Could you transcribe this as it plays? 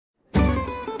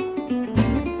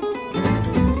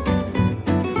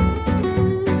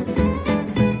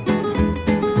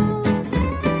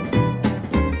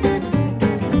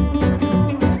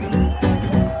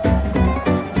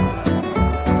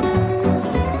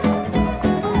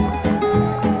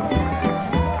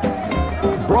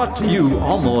brought to you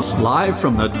almost live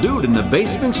from the Dude in the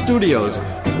Basement studios.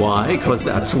 Why? Because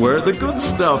that's where the good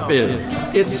stuff is.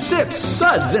 It's Sips,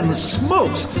 Suds, and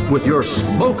Smokes with your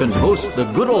smoking host, the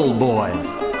good old boys.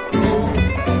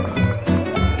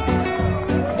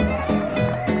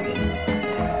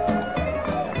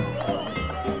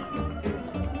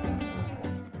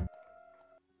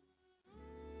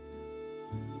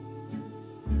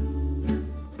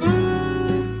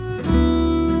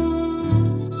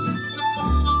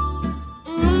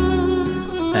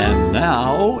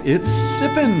 Now it's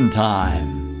sippin'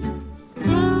 time.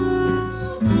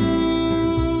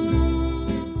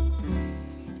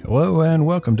 Hello and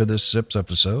welcome to this Sips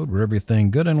episode where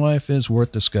everything good in life is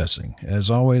worth discussing.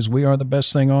 As always, we are the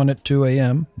best thing on at 2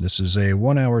 a.m. This is a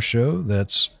 1-hour show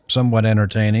that's somewhat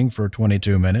entertaining for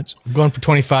 22 minutes. I'm going for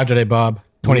 25 today, Bob.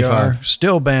 25. We are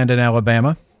still banned in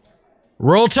Alabama.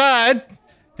 Roll Tide!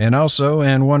 And also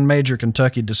in one major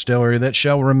Kentucky distillery that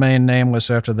shall remain nameless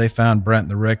after they found Brent in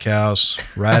the rick house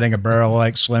riding a barrel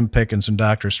like Slim Pickens and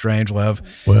Dr. Strangelove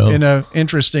in an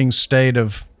interesting state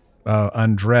of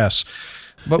undress.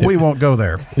 But we won't go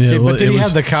there. Yeah, did you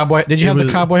have the cowboy? Did you have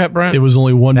the cowboy hat, Brent? It was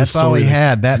only one. That's all he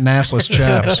had. That nassless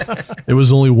chaps. It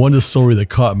was only one distillery that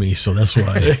caught me, so that's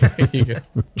why.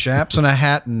 Chaps and a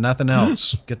hat and nothing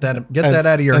else. Get that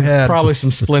out of your head. Probably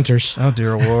some splinters. Oh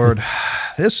dear Lord,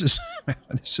 this is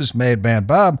Made Man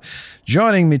Bob.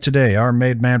 Joining me today, our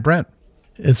Made Man Brent.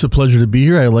 It's a pleasure to be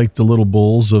here. I like the little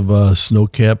bowls of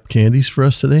snow-capped candies for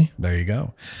us today. There you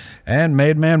go. And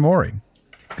Made Man Maury.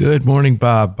 Good morning,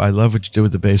 Bob. I love what you did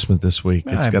with the basement this week.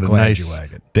 It's got a nice,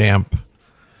 damp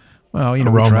Well,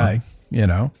 aroma. We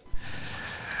try,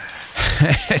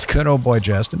 Good old boy,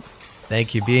 Justin.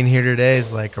 Thank you. Being here today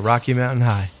is like a Rocky Mountain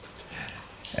high.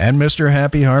 And Mr.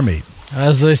 Happy Harmeet.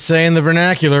 As they say in the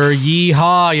vernacular,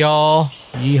 yee-haw, y'all.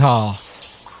 Yee-haw.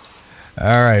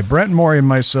 All right. Brent and Maury and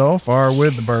myself are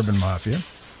with the Bourbon Mafia.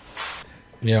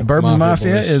 Yeah, Bourbon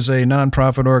Mafia is a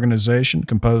nonprofit organization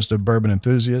composed of bourbon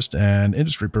enthusiasts and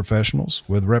industry professionals.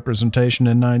 With representation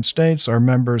in 9 states, our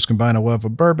members combine a love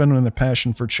of bourbon and a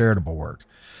passion for charitable work.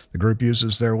 The group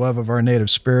uses their love of our native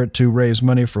spirit to raise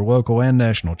money for local and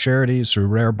national charities through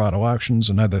rare bottle auctions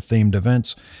and other themed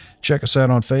events. Check us out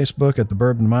on Facebook at The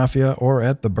Bourbon Mafia or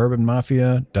at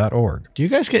thebourbonmafia.org. Do you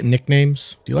guys get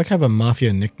nicknames? Do you have a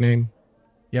mafia nickname?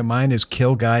 Yeah, mine is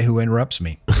Kill Guy Who Interrupts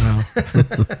Me.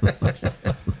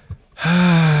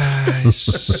 I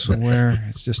swear,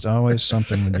 it's just always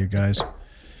something with you guys,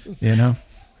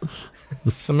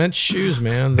 Cement shoes,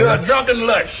 man. You're a drunken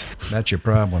lush. That's your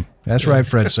problem. That's right,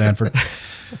 Fred Sanford.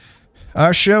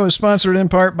 Our show is sponsored in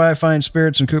part by Fine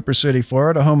Spirits in Cooper City,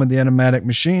 Florida, home of the Enigmatic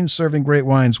Machine, serving great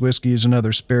wines, whiskeys, and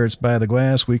other spirits by the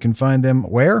glass. We can find them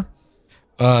where?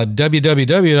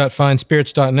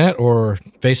 www.finespirits.net or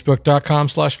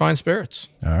facebook.com/finespirits.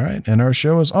 All right. And our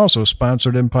show is also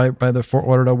sponsored in part by the Fort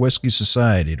Lauderdale Whiskey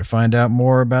Society. To find out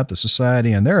more about the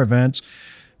society and their events,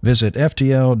 visit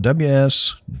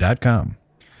ftlws.com.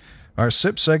 Our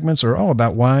sip segments are all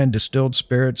about wine, distilled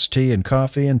spirits, tea, and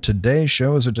coffee. And today's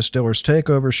show is a Distiller's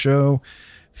Takeover show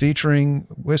featuring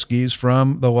whiskeys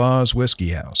from the Laws Whiskey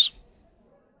House.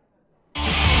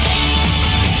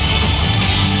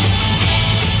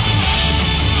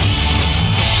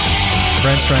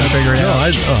 Brent's trying to figure it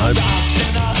out.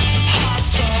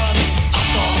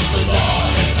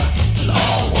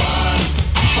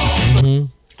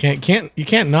 You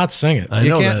can't not sing it. I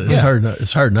know that.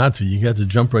 It's hard not to. You got to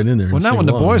jump right in there. Well, not when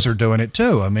the boys are doing it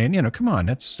too. I mean, come on.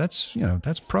 That's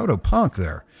proto-punk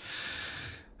there.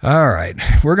 All right.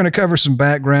 We're going to cover some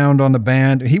background on the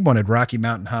band. He wanted Rocky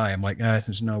Mountain High. I'm like,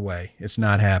 there's no way. It's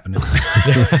not happening.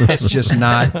 It's just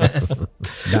not.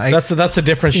 That's a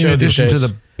different show. In addition to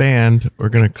the band, we're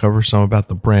going to cover some about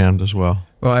the brand as well.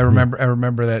 Well, I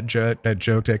remember that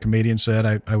joke that comedian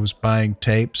said. I was buying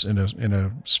tapes in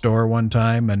a store one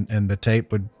time, and the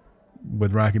tape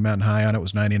with Rocky Mountain High on it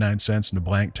was 99 cents, and the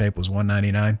blank tape was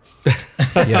 $1.99.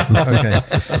 Yeah.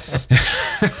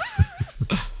 Okay.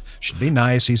 Should be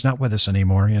nice. He's not with us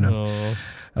anymore,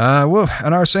 Well,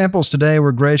 and our samples today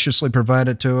were graciously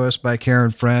provided to us by Karen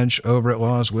French over at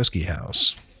Laws Whiskey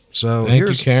House. So Thank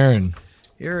you, Karen.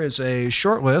 Here is a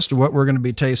short list of what we're going to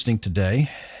be tasting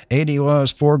today. 80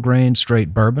 Laws 4-grain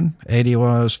straight bourbon, 80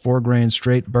 Laws 4-grain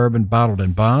straight bourbon bottled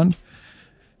in bond,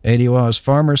 80 Laws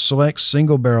Farmer Select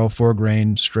single barrel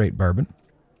 4-grain straight bourbon,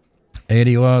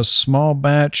 80 Laws small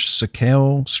batch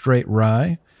Sakale straight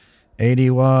rye, 80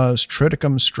 Laws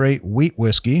Triticum straight wheat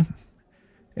whiskey,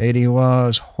 80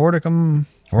 Laws Hordeum.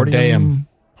 I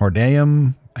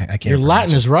can't. Your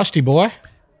Latin is rusty, boy.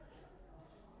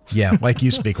 Yeah, like you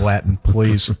speak Latin,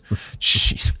 please.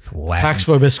 Jeez, Latin. Pax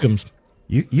vobiscum.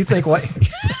 You think what?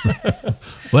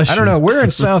 Bless I don't you. know. We're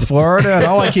in South Florida, and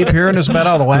all I keep hearing is about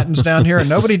all the Latins down here, and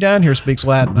nobody down here speaks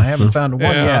Latin. I haven't found one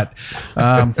yet.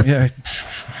 Yeah,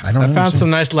 I don't know. I found some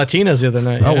nice Latinas the other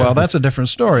night. Oh, well, that's a different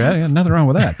story. I got nothing wrong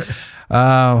with that.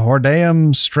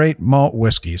 Hordeum straight malt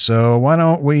whiskey. So why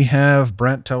don't we have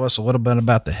Brent tell us a little bit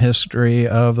about the history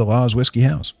of the Laws Whiskey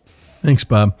House? Thanks,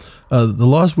 Bob. The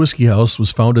Laws Whiskey House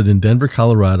was founded in Denver,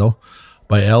 Colorado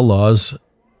by Al Laws,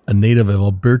 a native of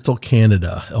Alberta,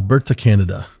 Canada,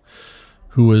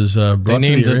 who was brought to the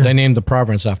area. They named the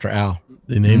province after Al.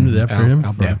 They named it after him?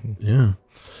 Alberta. Yeah.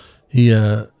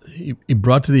 He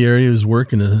brought to the area his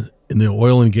work in the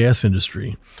oil and gas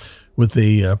industry. With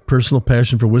a personal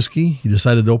passion for whiskey, he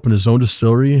decided to open his own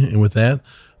distillery, and with that,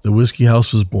 the Whiskey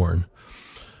House was born.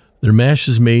 Their mash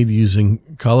is made using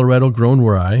Colorado-grown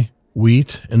rye,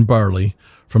 wheat, and barley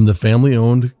from the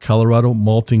family-owned Colorado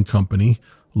Malting Company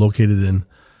located in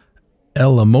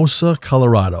Alamosa,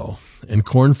 Colorado, and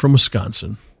corn from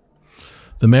Wisconsin.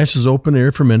 The mash is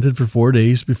open-air fermented for 4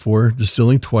 days before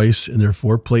distilling twice in their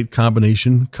 4-plate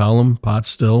combination column pot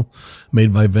still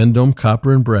made by Vendome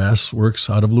Copper and Brass Works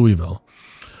out of Louisville.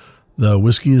 The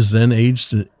whiskey is then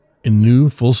aged in new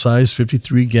full-size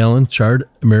 53-gallon charred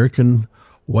American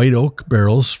white oak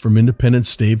barrels from Independent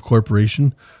Stave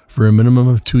Corporation for a minimum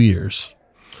of 2 years.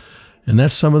 And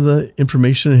that's some of the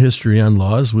information and history on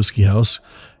Laws Whiskey House.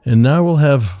 And now we'll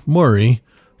have Maury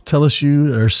tell us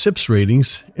our SIPS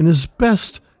ratings in his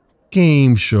best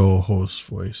game show host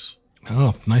voice.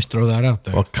 Oh, nice throw that out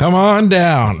there. Well, come on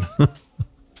down.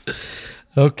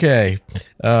 Okay.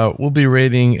 We'll be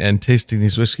rating and tasting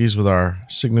these whiskeys with our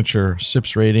signature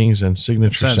SIPS ratings and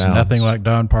signature Sounds sounds. nothing like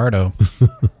Don Pardo.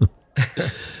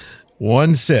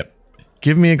 1 sip.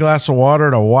 Give me a glass of water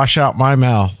to wash out my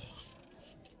mouth.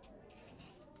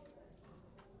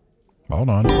 Hold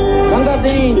on. Water.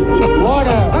 Drink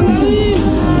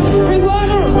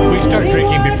water. We start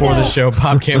drinking before the show.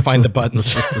 Bob can't find the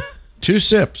buttons. 2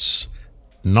 sips.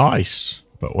 Nice.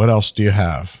 But what else do you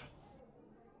have?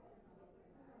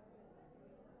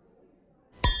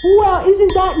 Well,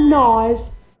 isn't that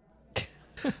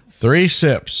nice? 3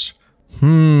 sips.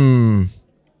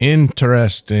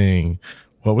 Interesting.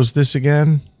 What was this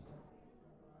again?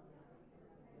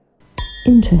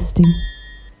 Interesting.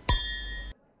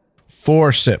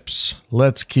 4 sips.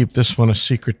 Let's keep this one a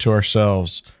secret to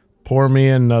ourselves. Pour me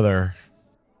another.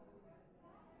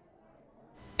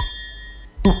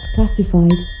 That's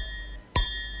classified.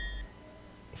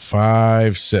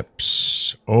 5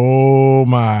 sips. Oh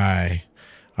my.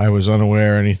 I was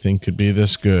unaware anything could be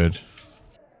this good.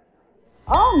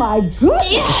 Oh my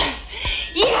goodness. Yes!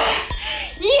 Yes!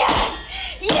 Yes!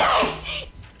 Yes!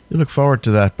 You look forward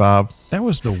to that, Bob. That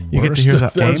was the You get worst to hear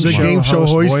that game show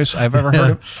host voice I've ever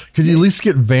heard. Could you at least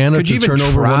get Vanna Could you to even turn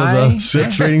over one try? of the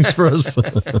SIPS ratings for us?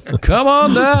 Come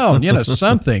on down,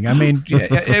 something. I mean,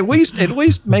 at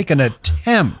least make an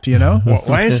attempt,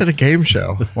 Why is it a game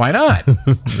show? Why not?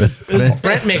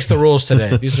 Brent makes the rules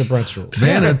today. These are Brent's rules.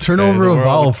 Vanna, turn over a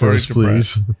vowel for us,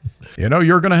 please.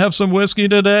 You're going to have some whiskey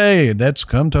today. That's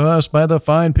come to us by the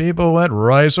fine people at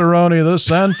Rice-A-Roni, the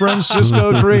San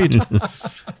Francisco treat.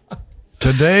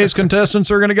 Today's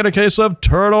contestants are going to get a case of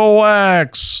turtle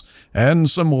wax and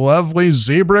some lovely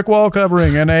Z-brick wall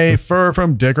covering and a fur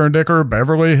from Dicker & Dicker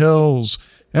Beverly Hills.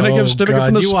 And a gift certificate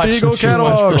from the Spiegel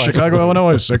catalog, Chicago,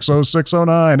 Illinois,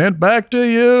 60609. And back to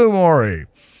you, Maury.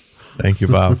 Thank you,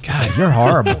 Bob. God, you're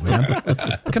horrible, man.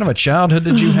 What kind of a childhood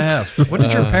did you have? What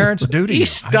did your parents do to you? He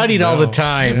studied all the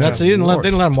time. Yeah, They didn't let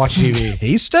him watch TV.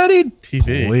 He studied?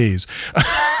 TV. Please.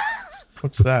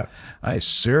 What's that? I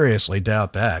seriously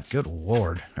doubt that. Good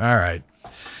Lord. All right,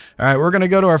 we're going to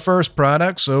go to our first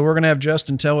product, so we're going to have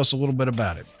Justin tell us a little bit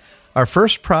about it. Our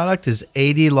first product is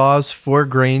 80 Laws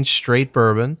 4-grain straight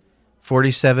bourbon,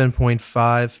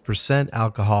 47.5%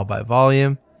 alcohol by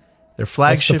volume. Their What's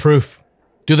flagship the proof?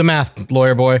 Do the math,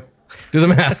 lawyer boy. Do the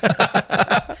math.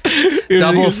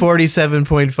 double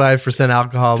 47.5%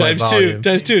 alcohol by volume.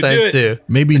 Times two. Times two.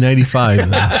 Maybe 95.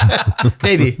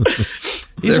 Maybe.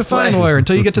 He's a fine lawyer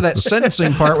until you get to that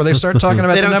sentencing part where they start talking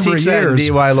about They the don't number teach of that in years.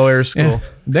 DY lawyer school. Yeah.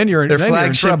 Then you're Their then you're in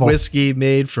flagship trouble. whiskey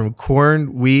made from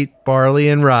corn, wheat, barley,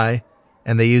 and rye,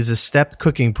 and they use a stepped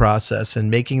cooking process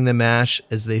in making the mash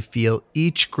as they feel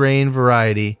each grain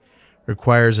variety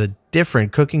requires a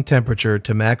different cooking temperature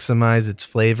to maximize its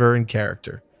flavor and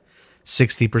character.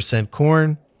 60%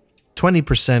 corn,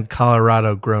 20%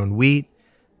 Colorado-grown wheat,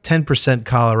 10%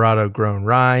 Colorado-grown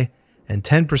rye, and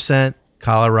 10%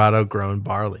 Colorado-grown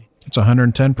barley. It's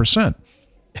 110%.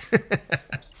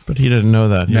 But he didn't know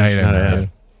that. No, he didn't know that.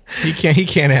 He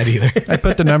can't add either. I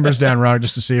put the numbers down wrong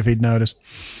just to see if he'd notice.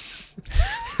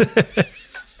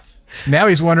 Now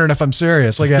he's wondering if I'm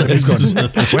serious. Look at him. He's going,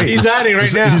 wait. He's adding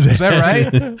right now. Is that right?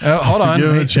 Hold on.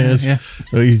 Give him a chance. Yeah.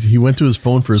 He went to his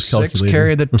phone for his 6 calculator.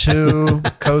 carry the 2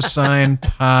 cosine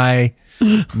pi.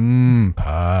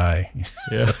 Pi.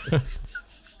 Yeah.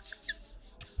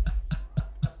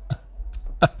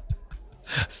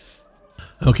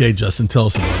 Okay, Justin, tell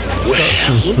us about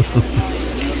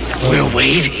it. We're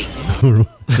waiting.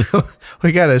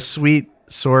 We got a sweet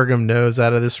sorghum nose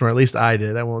out of this one, or at least I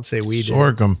did. I won't say we did.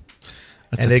 Sorghum.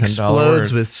 That's And a it $10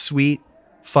 explodes word. with sweet,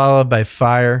 followed by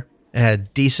fire. It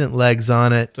had decent legs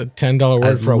on it. The $10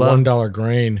 word for a $1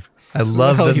 grain. I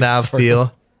love the Really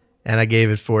mouthfeel, and I gave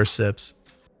it 4 sips.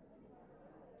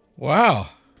 Wow.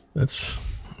 That's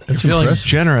You're feeling impressive.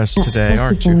 generous today,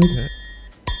 aren't you? Classified.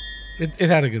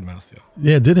 It had a good mouthfeel.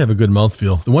 Yeah, it did have a good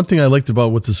mouthfeel. The one thing I liked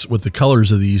about with the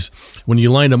colors of these, when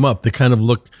you line them up, they kind of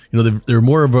look, they're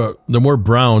more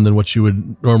brown than what you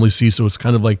would normally see. So it's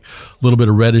kind of like a little bit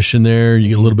of reddish in there. You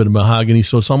get a little bit of mahogany.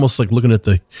 So it's almost like looking at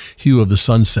the hue of the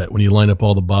sunset when you line up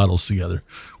all the bottles together,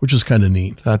 which is kind of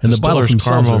neat. That and the bottles distiller's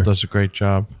themselves caramel are, does a great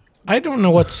job. I don't know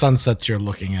what sunsets you're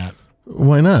looking at.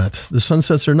 why not? The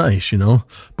sunsets are nice,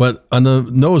 But on the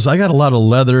nose, I got a lot of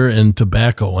leather and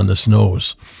tobacco on this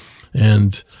nose.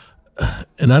 And I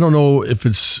don't know if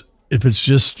it's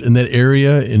just in that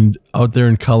area and out there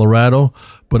in Colorado,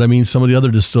 but I mean some of the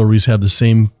other distilleries have the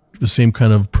same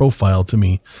kind of profile to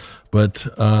me. But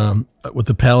with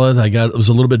the palate, it was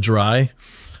a little bit dry,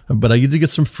 but I did get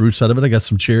some fruits out of it. I got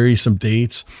some cherries, some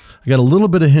dates. I got a little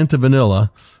bit of hint of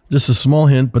vanilla, just a small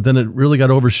hint, but then it really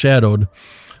got overshadowed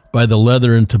by the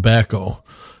leather and tobacco.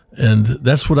 And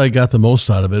that's what I got the most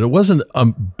out of it. It wasn't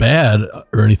bad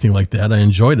or anything like that. I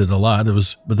enjoyed it a lot.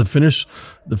 But the finish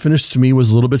to me was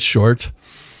a little bit short.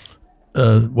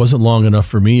 Wasn't long enough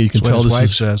for me. You can That's what tell his this wife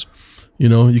is, says.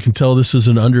 you can tell this is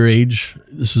an underage.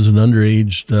 This is an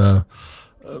underaged.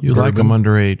 You like them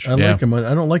underage. I like them.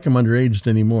 I don't like them underaged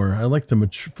anymore. I like them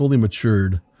fully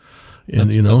matured. And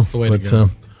That's the way to go.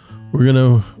 we're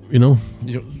gonna, All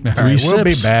right, sips. we'll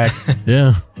be back.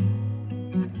 Yeah.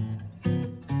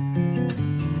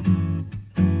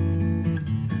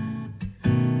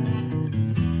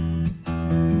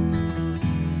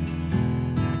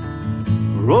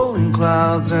 Rolling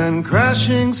clouds and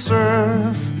crashing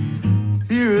surf.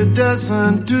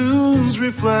 Iridescent dunes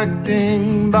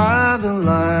reflecting by the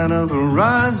light of a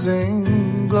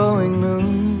rising, glowing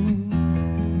moon.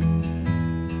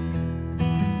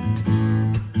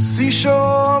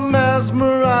 Seashore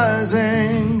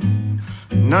mesmerizing,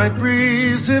 night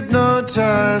breeze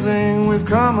hypnotizing. We've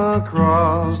come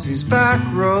across these back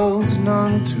roads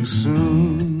none too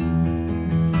soon.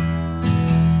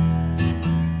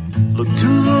 Look to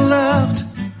the left,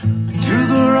 to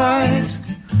the right.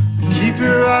 Keep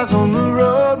your eyes on the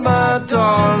road, my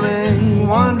darling.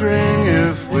 Wondering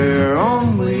if we're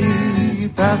only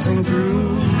passing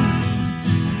through.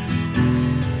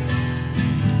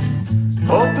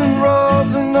 Open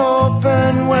roads and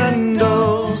open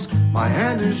windows. My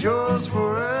hand is yours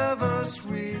forever,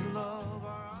 sweet love.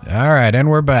 All right, and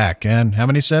we're back. And how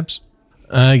many sips?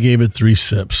 I gave it 3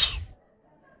 sips.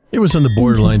 It was on the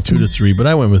borderline 2 to 3, but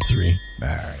I went with 3. All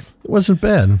right. It wasn't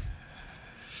bad.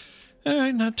 All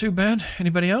right, not too bad.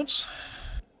 Anybody else?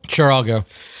 Sure, I'll go.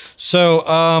 So,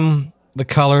 the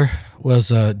color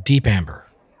was deep amber.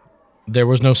 There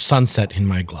was no sunset in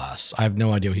my glass. I have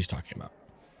no idea what he's talking about.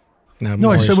 Now,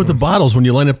 No, I said with the bottles, when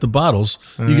you line up the bottles,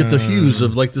 you get the hues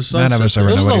of like the sunset. None of us ever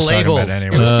Those know are what the he's talking about labels.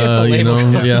 anyway. Look at the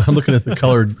label. Yeah, I'm looking at the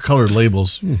colored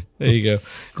labels. There you go.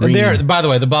 Green. And there, by the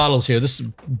way, the bottles here. This is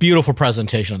beautiful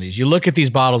presentation of these. You look at these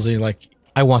bottles and you're like,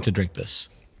 I want to drink this.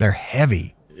 They're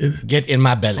heavy. Get in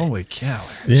my belly. Holy cow.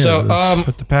 Yeah, So,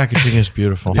 But the packaging is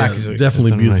beautiful. yeah, Packaging. definitely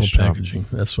They've done a beautiful nice job. packaging.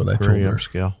 That's what I told Very her.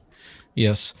 upscale.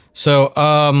 yes. So,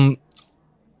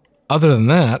 other than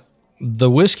that, the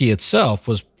whiskey itself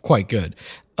was quite good.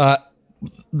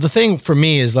 The thing for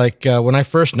me is like when I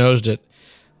first nosed it,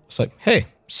 it's like, hey,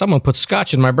 someone put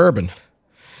scotch in my bourbon.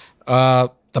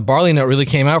 The barley note really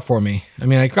came out for me. I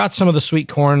mean, I got some of the sweet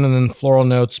corn and then floral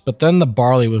notes, but then the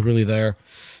barley was really there.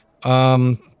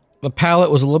 The palate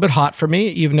was a little bit hot for me,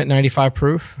 even at 95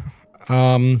 proof.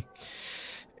 And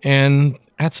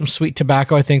had some sweet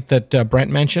tobacco, I think, that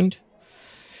Brent mentioned.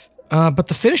 But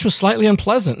the finish was slightly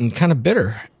unpleasant and kind of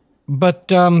bitter.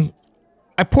 But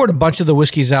I poured a bunch of the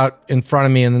whiskeys out in front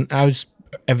of me, and I was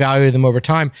evaluating them over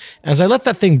time. As I let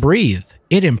that thing breathe,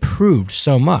 it improved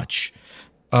so much.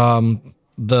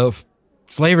 The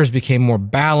flavors became more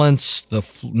balanced. The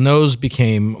nose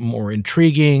became more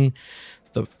intriguing.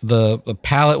 The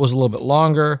palate was a little bit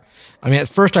longer. I mean, at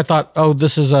first I thought, oh,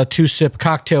 this is a 2-sip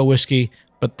cocktail whiskey,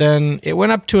 but then it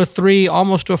went up to a 3,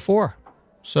 almost to a 4.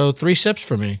 So 3 sips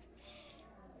for me.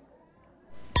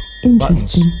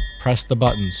 Buttons. Interesting. Press the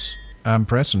buttons. I'm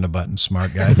pressing the button,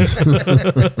 smart guy.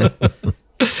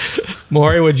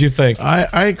 Maury, what'd you think?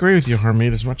 I agree with you,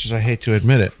 Harmeet, as much as I hate to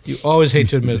admit it. You always hate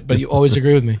to admit it, but you always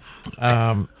agree with me.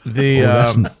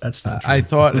 That's not true. I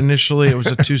thought initially it was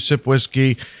a 2-sip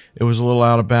whiskey. It was a little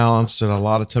out of balance and a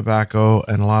lot of tobacco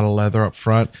and a lot of leather up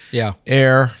front. Yeah.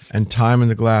 Air and time in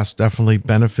the glass definitely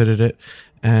benefited it,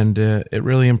 and it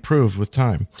really improved with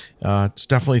time. It's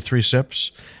definitely 3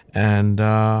 sips, and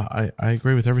I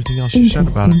agree with everything else you said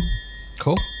about it.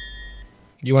 Cool.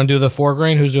 You want to do the 4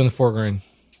 grain? Who's doing the 4 grain?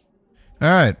 All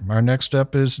right. Our next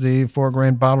up is the 4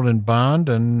 grain bottled in bond,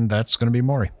 and that's going to be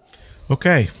Maury.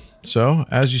 Okay. So,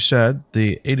 as you said,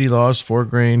 the 80 Laws 4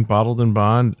 grain bottled in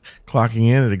bond, clocking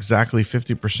in at exactly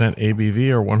 50% ABV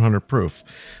or 100 proof.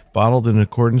 Bottled in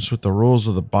accordance with the rules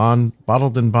of the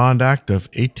Bottled in Bond Act of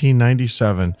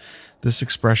 1897. This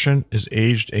expression is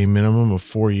aged a minimum of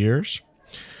 4 years.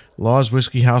 Laws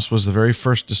Whiskey House was the very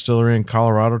first distillery in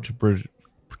Colorado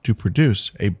to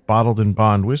produce a bottled in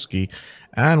bond whiskey,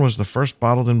 and was the first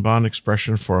bottled in bond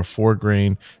expression for a 4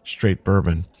 grain straight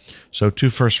bourbon. So 2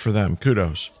 firsts for them.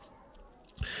 Kudos.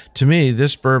 To me,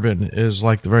 this bourbon is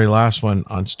like the very last one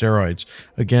on steroids.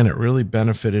 Again, it really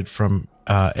benefited from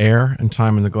air and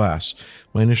time in the glass.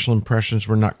 My initial impressions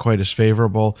were not quite as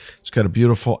favorable. It's got a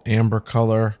beautiful amber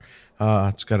color.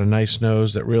 It's got a nice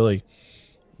nose that really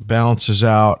balances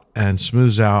out and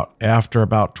smooths out after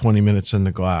about 20 minutes in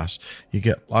the glass. You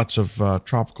get lots of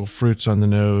tropical fruits on the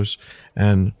nose,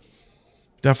 and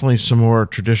definitely some more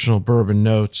traditional bourbon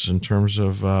notes in terms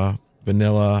of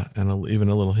vanilla and even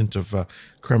a little hint of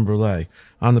creme brulee.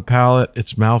 On the palate,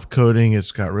 it's mouth coating.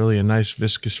 It's got really a nice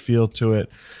viscous feel to it,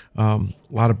 a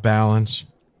lot of balance,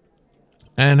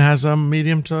 and has a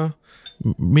medium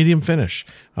finish.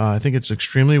 I think it's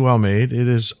extremely well made. It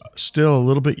is still a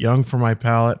little bit young for my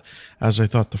palate, as I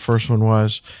thought the first one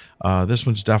was. This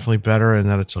one's definitely better in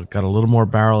that it's got a little more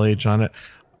barrel age on it.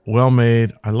 Well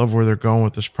made. I love where they're going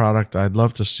with this product. I'd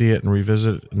love to see it and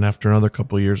revisit it, and after another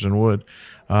couple of years in wood.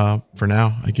 For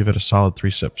now, I give it a solid 3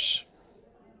 sips.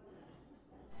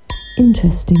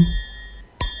 Interesting.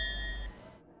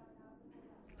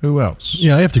 Who else?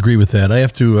 Yeah, I have to agree with that. I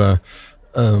have to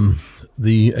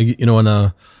the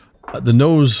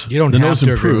nose. You don't the have nose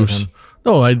to agree with improves. him.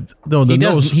 No, the He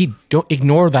nose. doesn't. He don't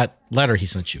ignore that letter he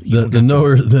sent you. The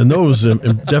nose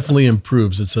definitely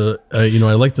improves. It's I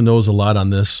like the nose a lot on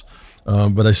this,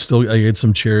 but I get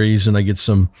some cherries and I get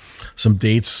some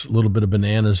dates, a little bit of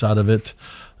bananas out of it.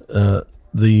 But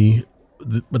the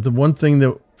one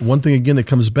thing again that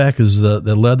comes back is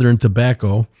the leather and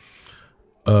tobacco.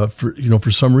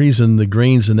 For some reason the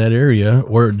grains in that area,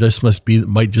 or it just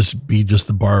might just be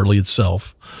the barley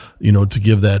itself, to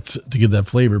give that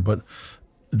flavor, but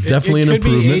definitely it an could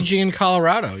improvement. be aging in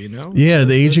Colorado, Yeah,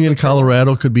 the aging in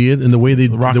Colorado could be it, and the way they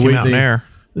Air.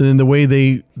 and the way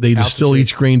they distill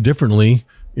each grain differently,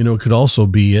 could also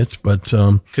be it. But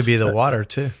Could be the water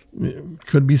too.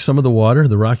 could be some of the water,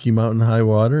 the Rocky Mountain high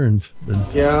water, and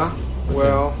Yeah,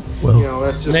 well,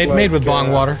 that's just made with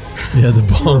bong water. yeah, the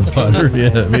bond water,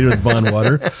 yeah, made with bond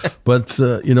water. But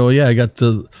I got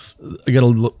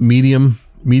a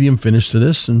medium finish to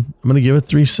this, and I'm going to give it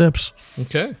 3 sips.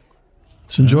 Okay.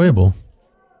 It's enjoyable.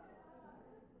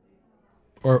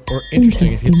 Or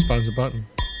interesting if he just finds a button.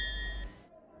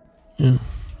 Yeah,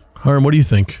 Harm, what do you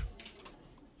think?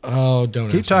 Oh, don't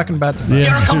Keep talking about the button.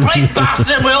 Yeah. You're a complete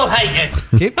bastard, we'll hate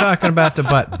it. Keep talking about the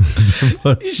button.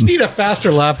 You just need a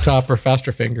faster laptop or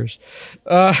faster fingers.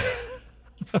 That's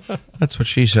what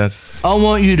she said. I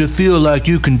want you to feel like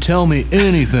you can tell me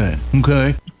anything,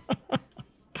 okay?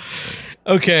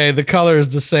 Okay, the color is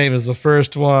the same as the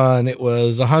first one. It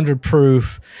was 100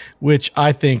 proof, which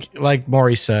I think, like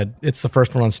Maury said, it's the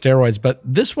first one on steroids. But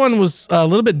this one was a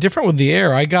little bit different with the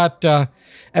air. I got,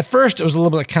 at first, it was a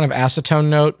little bit kind of acetone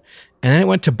note, and then it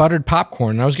went to buttered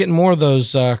popcorn. And I was getting more of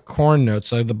those corn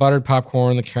notes, like the buttered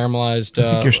popcorn, the caramelized.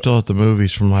 I think you're still at the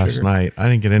movies from last night. I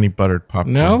didn't get any buttered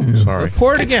popcorn. No? Sorry.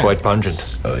 Pour it again. It's quite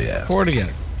pungent. Oh, yeah. Pour it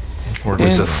again.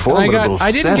 It's a formidable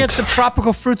I didn't get scent. the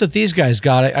tropical fruit that these guys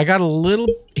got. I got a little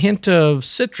hint of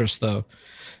citrus, though.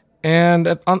 And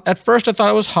at first, I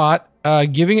thought it was hot.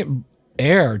 Giving it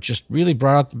air just really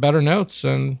brought out the better notes.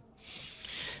 And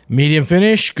medium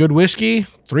finish, good whiskey,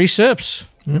 3 sips.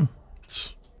 Yeah.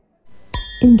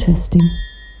 Interesting.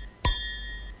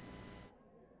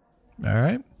 All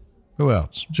right. Who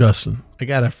else? Justin. I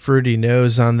got a fruity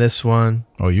nose on this one.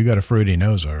 Oh, you got a fruity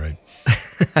nose, all right.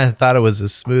 I thought it was a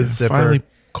smooth sipper. Finally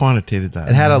quantitated that.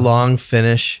 It had a long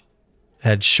finish,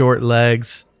 had short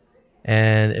legs,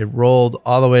 and it rolled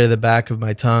all the way to the back of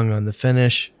my tongue on the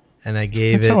finish. and I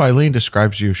gave That's it. how Eileen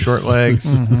describes you: short legs,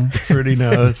 pretty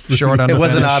nose, Short on It the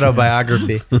was an finish.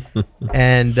 autobiography,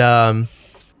 and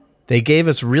they gave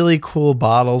us really cool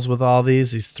bottles with all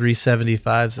these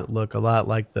 375s that look a lot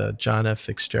like the John F.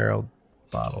 Fitzgerald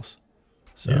bottles.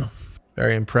 So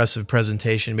very impressive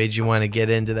presentation. Made you want to get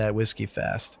into that whiskey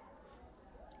fast.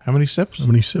 How many sips?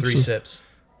 3 sips.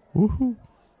 Woohoo!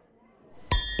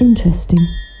 Interesting.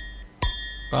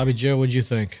 Bobby Joe, what'd you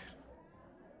think?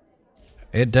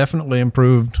 It definitely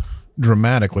improved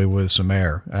dramatically with some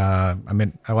air. I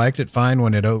mean, I liked it fine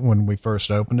when we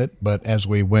first opened it, but as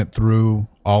we went through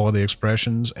all of the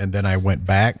expressions and then I went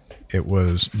back, it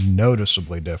was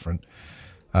noticeably different.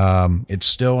 It's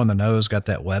still in the nose, got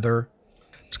that leather.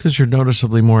 It's because you're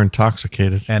noticeably more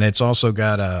intoxicated. And it's also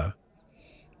got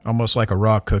almost like a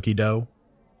raw cookie dough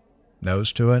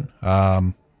nose to it.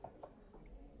 On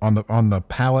the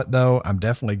palate though, I'm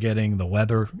definitely getting the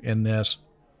leather in this.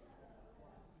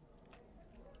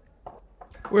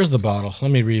 Where's the bottle?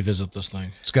 Let me revisit this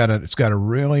thing. It's got a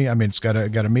really, I mean, it's got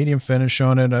a medium finish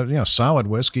on it. Solid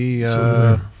whiskey.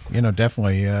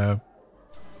 Definitely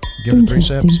give it 3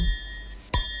 sips.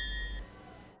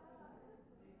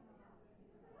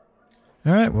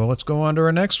 All right, well, let's go on to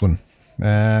our next one,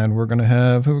 and we're gonna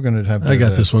have I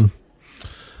got this one.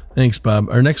 Thanks, Bob.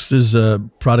 Our next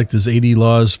product is 80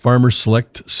 Laws Farmer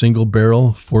Select Single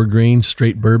Barrel 4-grain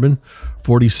Straight Bourbon,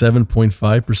 47.5%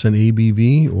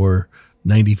 ABV or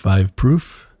 95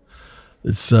 proof.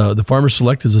 It's the Farmer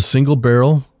Select is a single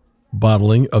barrel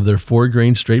bottling of their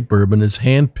 4-grain straight bourbon. It's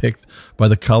hand-picked by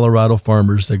the Colorado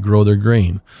farmers that grow their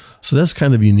grain. So that's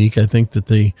kind of unique. I think that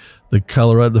the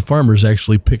farmers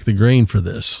actually pick the grain for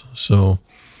this. So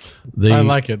I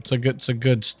like it. It's a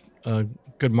good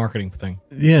marketing thing.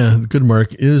 Yeah,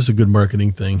 it is a good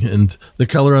marketing thing. And the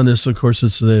color on this, of course,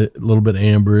 it's a little bit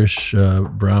amberish,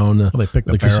 brown. Well, they pick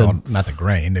the barrel, not the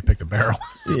grain. They pick the barrel.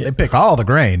 They pick all the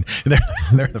grain.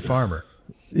 They're the farmer.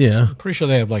 Yeah. I'm pretty sure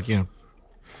they have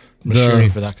machinery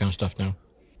for that kind of stuff now.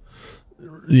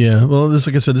 Yeah. Well,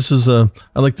 like I said, this is I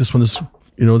like this one. This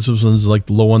one's like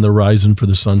low on the horizon for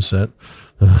the sunset,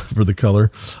 for the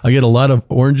color. I get a lot of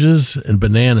oranges and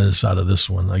bananas out of this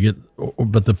one.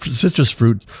 But the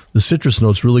citrus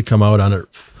notes really come out on it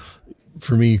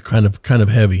for me, kind of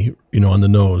heavy, on the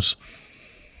nose.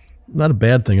 Not a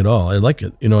bad thing at all. I like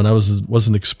it, and I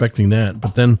wasn't expecting that.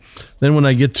 But then when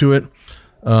I get to it,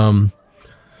 I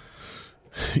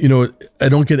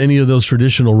don't get any of those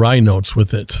traditional rye notes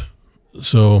with it.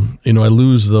 So, I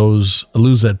lose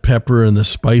that pepper and the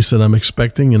spice that I'm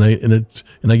expecting, and I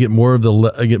get more of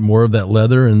that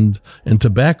leather and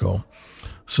tobacco.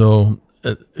 So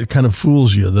it kind of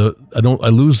fools you. I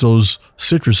lose those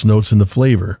citrus notes in the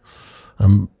flavor.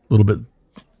 I'm a little bit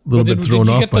thrown off by that. Did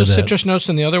you get those citrus notes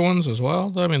in the other ones as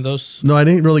well? I mean, those. No, I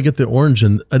didn't really get the orange,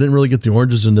 and I didn't really get the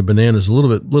oranges and the bananas. A little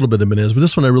bit of bananas, but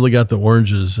this one I really got the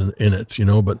oranges in it.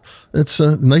 But it's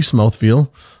a nice mouthfeel,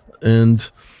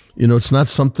 and it's not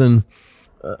something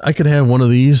I could have one of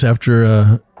these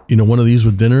after one of these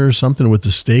with dinner or something. With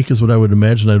the steak is what I would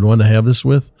imagine I'd want to have this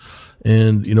with,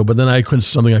 and but then I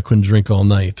couldn't drink all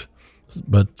night.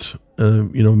 But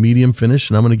medium finish,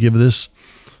 and I'm going to give this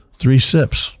 3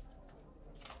 sips.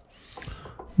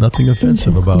 Nothing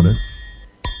offensive about it.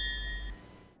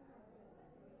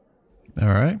 All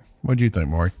right. What do you think,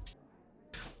 Maury?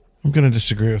 I'm going to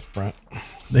disagree with Brent.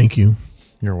 Thank you.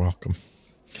 You're welcome.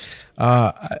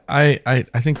 I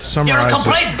think to summarize, You're a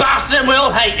complete bastard and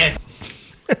we'll hate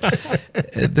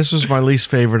you. This was my least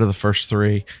favorite of the first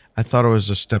 3. I thought it was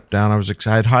a step down. I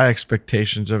had high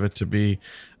expectations of it to be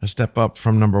a step up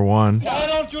from number 1. Why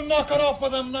don't you knock it off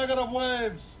with them negative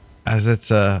waves? As it's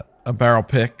a barrel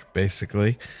pick,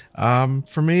 basically.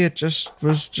 For me, it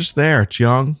was just there. It's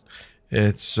young.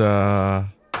 It's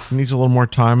needs a little more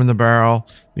time in the barrel.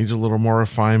 Needs a little more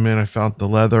refinement. I felt the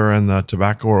leather and the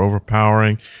tobacco were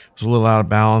overpowering. It was a little out of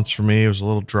balance for me. It was a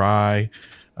little dry.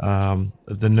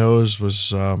 The nose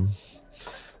was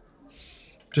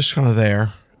just kind of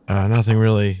there. Nothing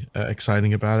really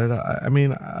exciting about it. I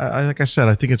mean, like I said,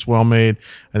 I think it's well made.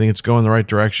 I think it's going the right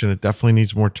direction. It definitely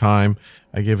needs more time.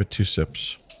 I gave it 2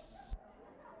 sips.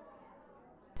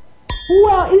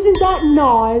 Well, isn't that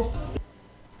nice?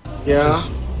 Yeah,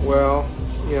 well,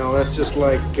 that's just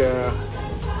like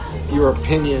your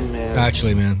opinion, man.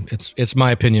 Actually, man, it's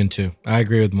my opinion too. I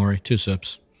agree with Maury. 2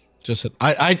 sips. Just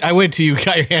I wait till you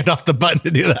got your hand off the button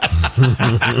to do that.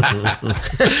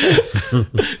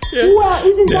 Well,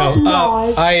 isn't that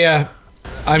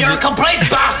nice? You're a complete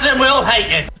bastard and we'll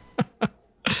hate you.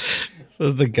 So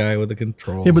is the guy with the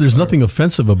controls. Yeah, but there's nothing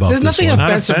offensive about this. There's nothing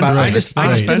offensive about it.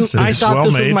 I thought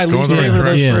this was my least favorite of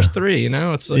those first 3.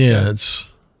 It's like it's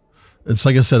It's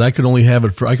like I said, I could only have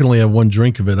one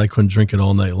drink of it. I couldn't drink it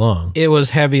all night long. It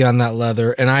was heavy on that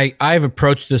leather, and I've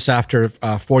approached this after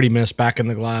 40 minutes back in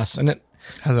the glass, and it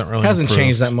hasn't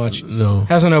changed that much. No,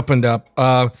 hasn't opened up.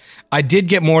 I did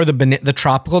get more of the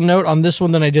tropical note on this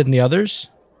one than I did in the others,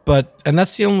 and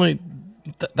that's the only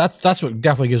that's what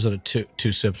definitely gives it a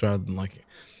two sips rather than like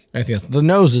anything else. The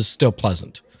nose is still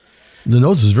pleasant. The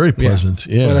nose is very pleasant.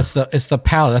 Yeah. But it's the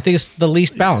palate. I think it's the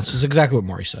least balanced. It's exactly what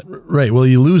Maury said. Right. Well,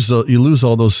 you lose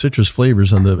all those citrus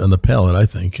flavors on the palate, I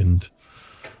think. And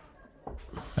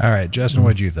all right, Justin,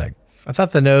 what do you think? I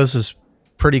thought the nose was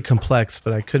pretty complex,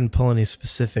 but I couldn't pull any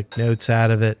specific notes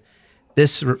out of it.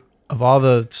 This, of all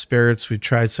the spirits we've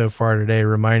tried so far today,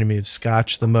 reminded me of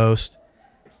Scotch the most.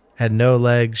 Had no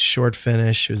legs, short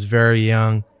finish. It was very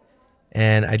young,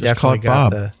 and I definitely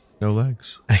got no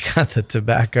legs. I got the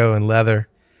tobacco and leather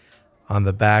on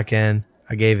the back end.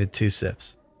 I gave it 2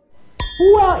 sips.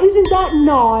 Well, isn't that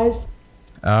nice?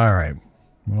 All right.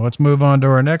 Well, let's move on to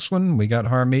our next one. We got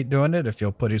Harmeet doing it. If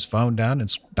you'll put his phone down and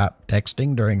stop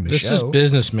texting during the show. This is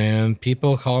business, man.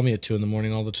 People call me at 2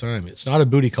 a.m. all the time. It's not a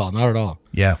booty call, not at all.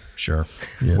 Yeah, sure.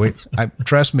 Yeah.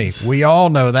 Trust me, we all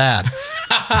know that.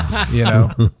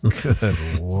 Good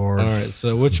Lord. All right,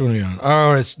 so which one are we on?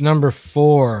 Oh, it's number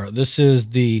 4. This is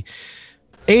the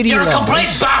 80 You're Laws. a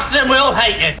complete bastard and we'll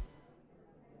hate you.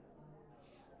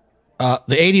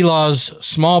 The 80 Laws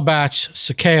Small Batch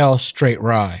Sakale Straight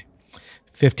Rye.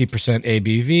 50%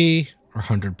 ABV or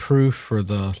 100 proof for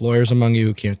the lawyers among you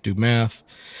who can't do math.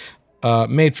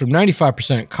 Made from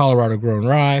 95% Colorado grown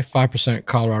rye, 5%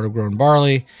 Colorado grown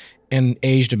barley, and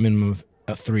aged a minimum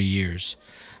of 3 years.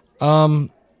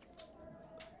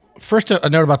 First, a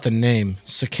note about the name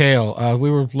Sakale.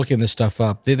 We were looking this stuff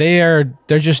up. They're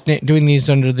just doing these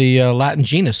under the Latin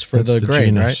genus for the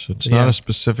grain, genus. right? It's not a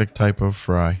specific type of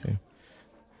rye. Okay.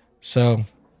 So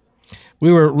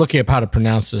we were looking up how to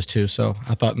pronounce this too. So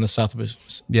I thought in the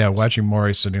Southwest. Yeah, watching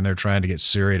Maury sitting there trying to get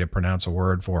Siri to pronounce a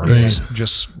word for him was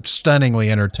just stunningly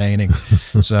entertaining.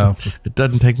 So it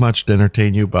doesn't take much to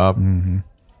entertain you, Bob. Mm-hmm.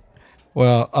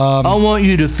 Well, I want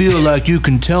you to feel like you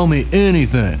can tell me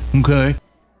anything, okay?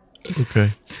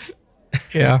 Okay.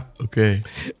 Yeah. Okay.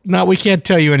 No, we can't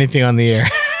tell you anything on the air.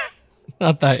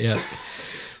 Not that yet.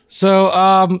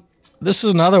 So this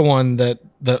is another one that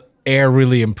the air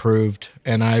really improved,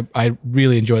 and I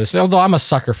really enjoy this. Although I'm a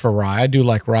sucker for rye. I do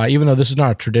like rye, even though this is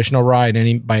not a traditional rye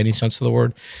by any sense of the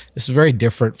word. This is very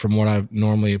different from what I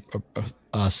normally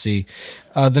see.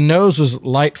 The nose was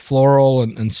light floral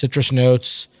and citrus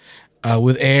notes.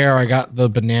 With air, I got the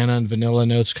banana and vanilla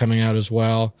notes coming out as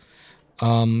well.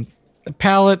 The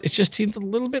palate, it just seemed a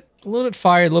little bit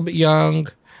fiery, a little bit young.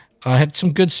 Had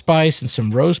some good spice and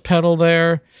some rose petal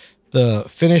there. The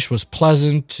finish was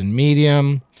pleasant and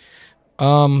medium.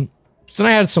 Then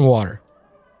I added some water.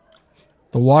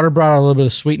 The water brought a little bit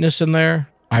of sweetness in there.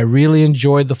 I really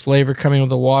enjoyed the flavor coming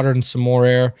with the water and some more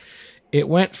air. It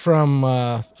went from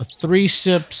a 3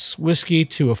 sips whiskey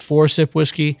to a 4 sip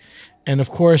whiskey. And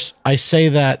of course, I say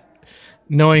that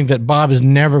knowing that Bob is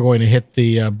never going to hit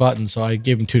the button, so I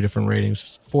gave him 2 different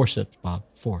ratings. 4 sips, Bob.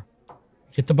 4.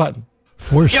 Hit the button.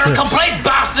 4 sips. You're a complete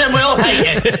bastard and we'll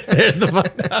hate you. There's the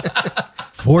button.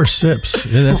 4 sips.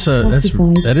 Yeah,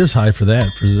 that is high for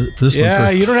that for this one. Yeah,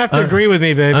 you don't have to agree with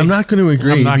me, baby. I'm not going to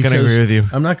agree. I'm not going to agree with you.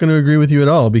 I'm not going to agree with you at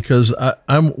all because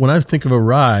when I think of a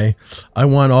rye, I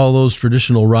want all those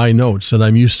traditional rye notes that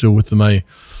I'm used to with my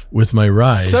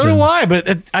rye. So do I,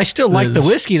 but I still like the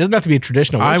whiskey. It doesn't have to be a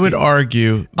traditional whiskey. I would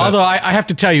argue. Although I have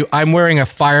to tell you, I'm wearing a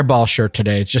Fireball shirt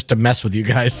today. It's just to mess with you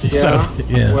guys. Yeah. So.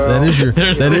 Yeah, Well,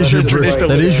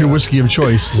 that is your whiskey of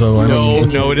choice. So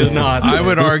No, it is not. I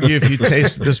would argue if you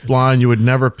tasted this blind, you would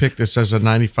never pick this as a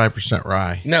 95%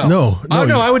 rye. No.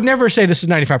 I would never say this is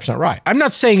 95% rye. I'm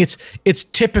not saying it's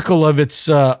typical of its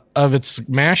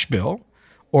mash bill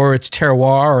or its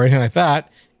terroir or anything like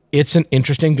that. It's an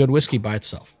interesting, good whiskey by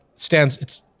itself.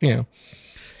 It's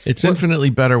infinitely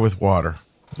better with water.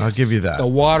 I'll give you that. The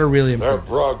water really improved. That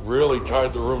grog really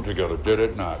tied the room together, did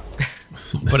it not?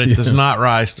 But it does not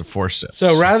rise to 4 sips.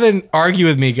 So rather than argue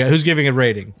with me, who's giving it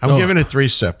rating? I'm giving it 3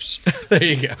 sips. There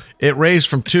you go. It raised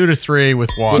from 2 to 3 with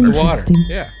water.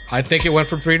 Yeah. I think it went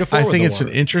from 3 to 4. I think it's an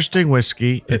interesting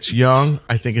whiskey. It's young.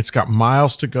 I think it's got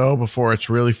miles to go before it's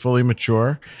really fully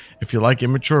mature. If you like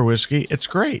immature whiskey, it's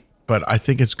great. But I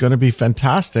think it's going to be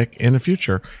fantastic in the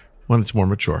future when it's more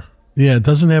mature. Yeah, it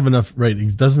doesn't have enough. Right,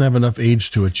 it doesn't have enough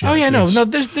age to it yet. Oh yeah, no.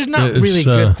 There's not really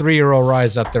good 3-year-old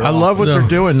ryes out there. I love what they're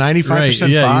doing.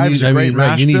 95% 5 is a great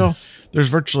mash bill. There's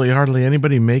virtually hardly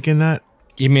anybody making that.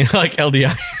 You mean like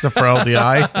LDI? Except for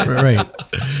LDI.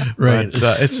 right.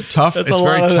 But, it's tough. It's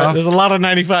very tough. There's a lot of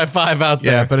 95.5 out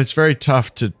there. Yeah, but it's very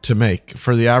tough to make.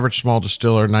 For the average small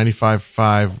distiller,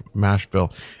 95.5 mash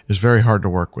bill is very hard to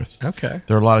work with. Okay.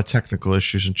 There are a lot of technical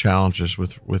issues and challenges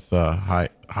with high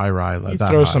rye. You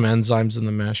throw some enzymes in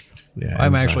the mash. Yeah,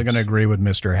 I'm actually going to agree with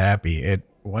Mr. Happy.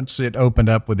 Once it opened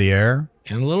up with the air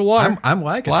and a little water, I'm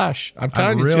liking Splash. it.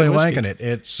 I'm really liking it.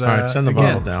 It's all right. Send the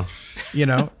bottle down. You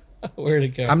know, where'd it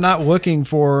go? I'm not looking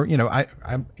for. I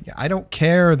don't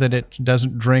care that it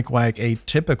doesn't drink like a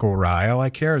typical rye. All I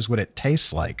care is what it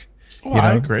tastes like. Oh,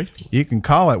 I agree. You can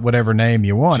call it whatever name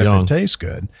you want if it tastes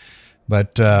good.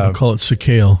 But I'll call it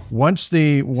Sakale. Once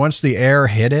the air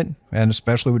hit it, and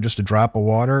especially with just a drop of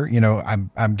water,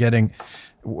 I'm getting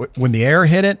when the air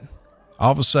hit it,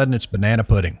 all of a sudden it's banana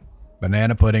pudding's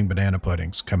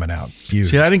coming out. Huge.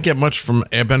 See, I didn't get much from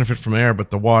benefit from air, but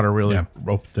the water really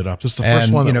roped it up. Just the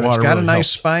first one. It's got really a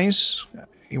nice helped. spice.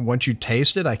 Once you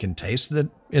taste it, I can taste that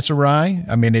it's a rye.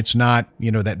 I mean, it's not,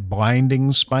 that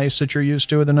blinding spice that you're used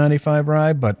to with the 95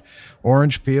 rye, but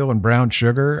orange peel and brown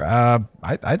sugar. I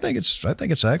think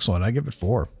it's excellent. I give it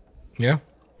 4. Yeah.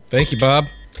 Thank you, Bob.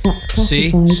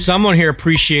 See, someone here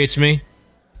appreciates me.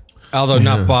 Although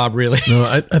not Bob, really. No,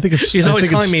 I think it's. He's always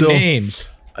calling me still, names.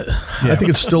 I think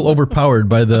it's still overpowered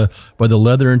by the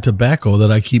leather and tobacco that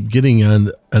I keep getting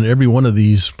on every one of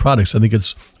these products. I think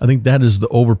that is the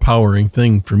overpowering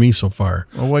thing for me so far.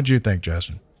 Well, what'd you think,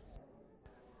 Justin?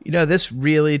 This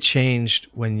really changed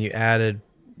when you added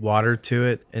water to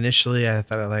it. Initially, I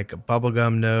thought I like a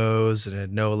bubblegum nose and it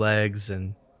had no legs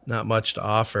and not much to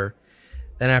offer.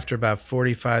 Then after about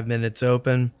 45 minutes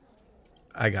open,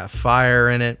 I got fire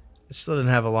in it. It still didn't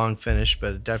have a long finish,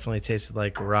 but it definitely tasted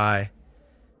like rye.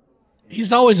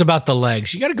 He's always about the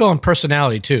legs. You got to go on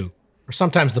personality too, or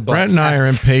sometimes the both. Brent and I are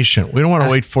impatient. We don't want to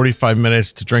wait 45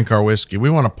 minutes to drink our whiskey. We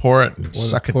want to pour it and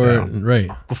suck it down. Right.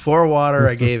 Before water,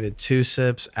 I gave it 2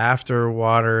 sips. After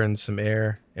water and some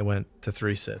air, it went to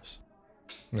 3 sips.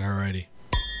 Alrighty.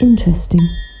 Interesting.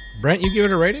 Brent, you give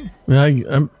it a rating? Yeah,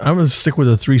 I'm going to stick with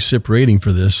a 3-sip rating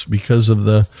for this because of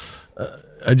the.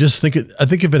 I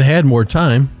think if it had more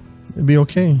time, it'd be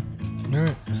okay. All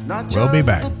right. It's not We'll just be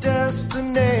back. the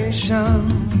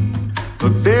destination,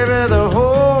 but baby, the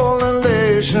whole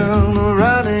elation of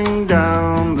riding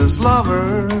down this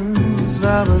lover's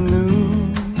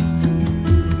avenue.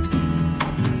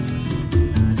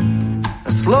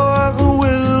 As slow as the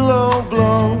willow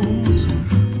blows,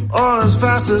 or as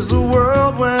fast as the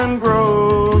whirlwind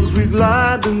grows, we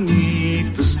glide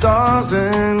beneath the stars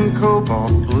in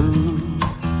cobalt blue.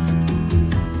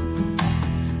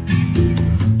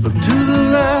 Look to the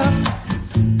left,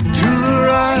 to the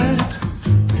right.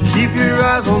 Keep your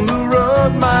eyes on the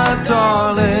road, my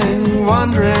darling.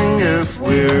 Wondering if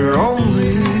we're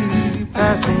only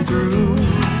passing through.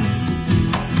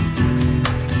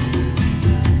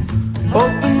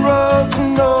 Open roads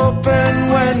and open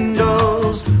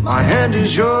windows. My hand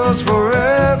is yours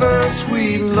forever,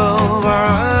 sweet love. Our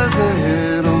eyes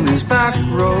ahead on these back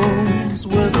roads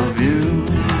with a view.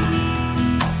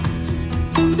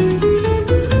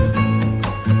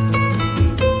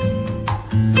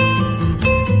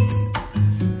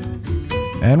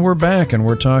 And we're back, and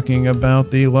we're talking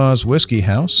about the Laws Whiskey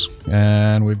House.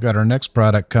 And we've got our next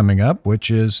product coming up, which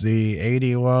is the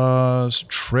 80 Laws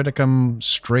Triticum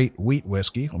Straight Wheat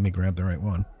Whiskey. Let me grab the right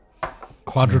one.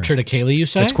 Quadrotriticale, you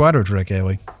say? It's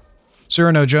Quadrotriticale.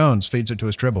 Cyrano Jones feeds it to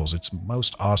his tribbles. It's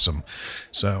most awesome.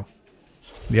 So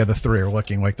the other 3 are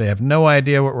looking like they have no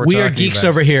idea what we're talking about. We are geeks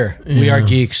over here. Yeah. We are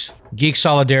geeks. Geek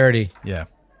solidarity. Yeah.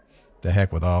 The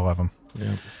heck with all of them.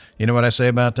 Yeah. You know what I say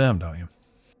about them, don't you?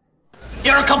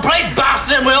 You're a complete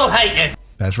bastard and we'll hate you.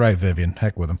 That's right, Vivian.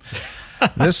 Heck with them.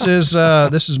 This is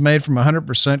made from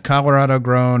 100%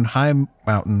 Colorado-grown high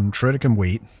mountain triticum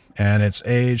wheat, and it's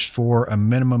aged for a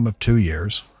minimum of 2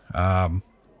 years.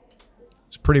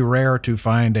 It's pretty rare to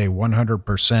find a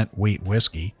 100% wheat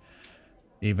whiskey.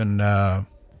 Even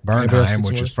Bernheim,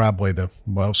 which is probably the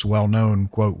most well-known,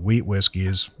 quote, wheat whiskey,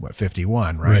 is,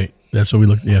 51, right? Right. That's what we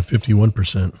looked at,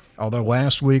 51%. Although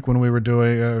last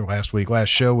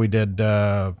show, we did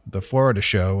the Florida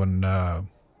show, and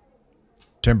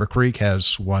Timber Creek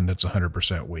has one that's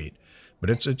 100% wheat. But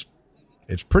it's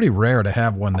pretty rare to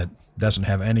have one that doesn't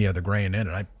have any other grain in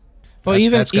it.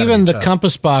 Even the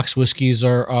Compass Box whiskeys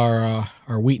are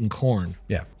wheat and corn.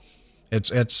 Yeah.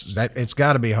 It's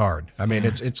got to be hard. I mean,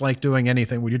 it's like doing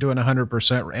anything. When you're doing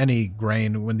 100% any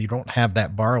grain, when you don't have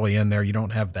that barley in there, you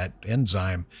don't have that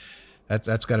enzyme.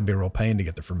 That's got to be a real pain to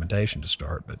get the fermentation to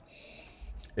start. But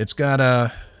it's got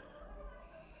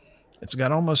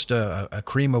almost a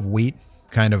cream of wheat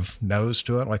kind of nose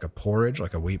to it, like a porridge,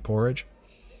 like a wheat porridge.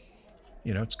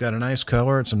 You know, it's got a nice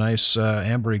color. It's a nice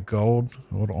ambery gold,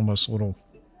 almost a little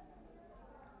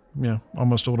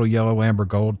yellow amber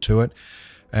gold to it.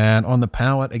 And on the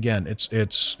palate, again, it's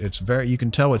very, you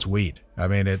can tell it's wheat. I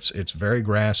mean, it's very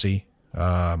grassy.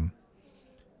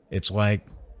 It's like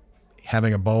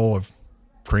having a bowl of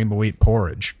cream of wheat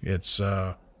porridge. It's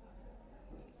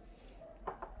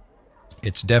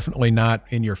definitely not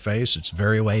in your face. It's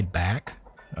very laid back.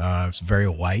 It's very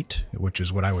light, which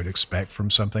is what I would expect from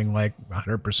something like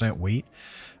 100% wheat.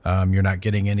 You're not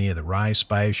getting any of the rye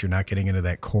spice. You're not getting into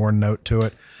that corn note to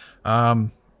it.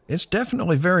 It's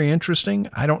definitely very interesting.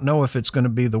 I don't know if it's going to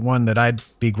be the one that I'd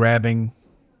be grabbing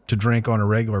to drink on a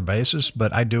regular basis,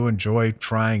 but I do enjoy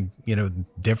trying,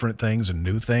 different things and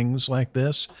new things like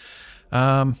this.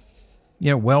 Well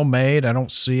made. I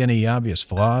don't see any obvious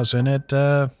flaws in it.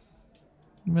 I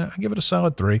give it a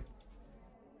solid 3.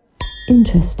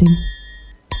 Interesting.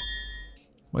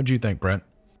 What'd you think, Brent?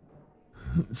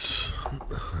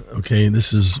 Okay,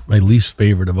 this is my least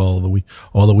favorite of all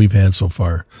that we've had so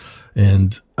far,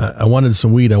 and I wanted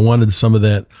some wheat. I wanted some of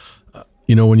that.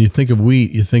 When you think of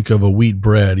wheat, you think of a wheat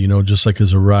bread. Just like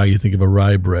as a rye, you think of a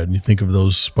rye bread, and you think of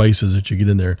those spices that you get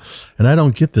in there. And I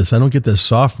don't get this. I don't get that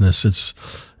softness.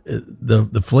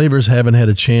 The flavors haven't had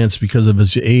a chance because of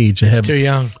its age. It's too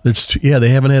young. They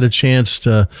haven't had a chance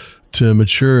to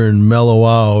mature and mellow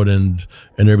out and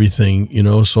everything,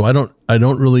 so I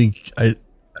don't really,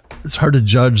 it's hard to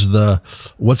judge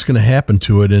what's going to happen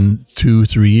to it in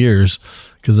 2-3 years,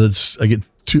 because I get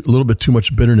a little bit too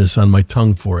much bitterness on my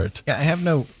tongue for it. Yeah,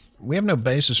 we have no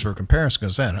basis for comparison,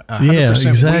 because that 100%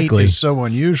 exactly. Wheat is so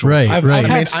unusual. Right, I've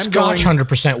had Scotch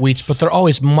 100% wheats, but they're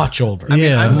always much older. But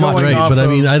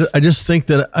I just think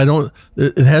that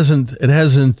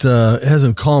it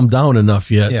hasn't calmed down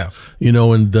enough yet. Yeah.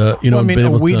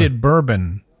 A weeded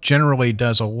bourbon generally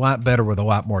does a lot better with a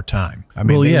lot more time.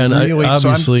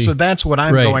 Obviously, so that's what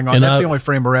I'm going on. And that's the only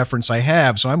frame of reference I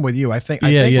have. So I'm with you. I think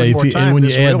with more time, and when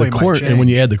you add the corn, and when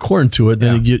you add the corn to it,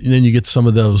 then you get some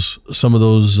of those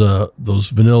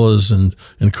vanillas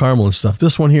and caramel and stuff.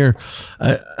 This one here,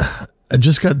 I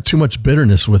just got too much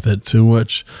bitterness with it. Too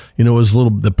much, it was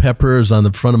the peppers on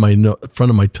the front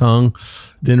of my tongue.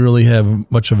 Didn't really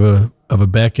have much of a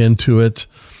back end to it.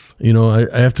 I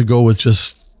have to go with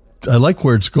just. I like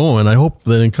where it's going. I hope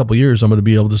that in a couple of years I'm going to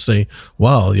be able to say,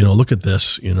 wow, look at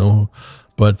this,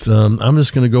 but I'm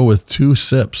just going to go with 2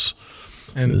 sips.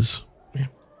 And well,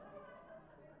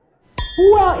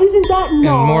 isn't that nice?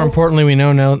 And more importantly, we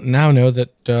now know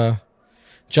that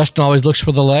Justin always looks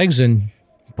for the legs and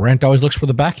Brent always looks for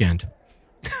the back end.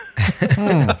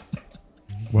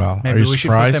 Well, maybe we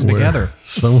should put them together.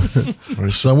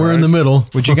 Somewhere in the middle.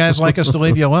 Would you guys like us to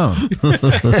leave you alone?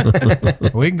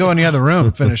 We can go in the other room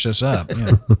and finish this up.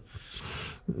 Yeah.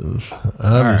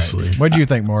 Obviously. Right. What do you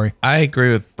think, Maury? I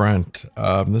agree with Brent.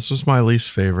 This was my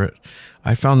least favorite.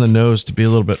 I found the nose to be a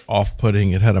little bit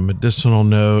off-putting. It had a medicinal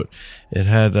note. It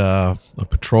had a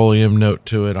petroleum note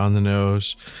to it on the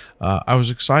nose. I was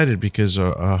excited because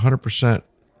 100%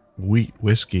 wheat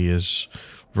whiskey is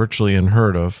virtually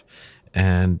unheard of.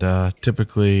 And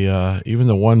typically, even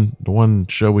the one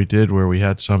show we did where we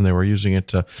had some, they were using it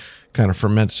to kind of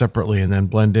ferment separately and then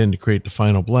blend in to create the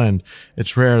final blend.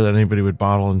 It's rare that anybody would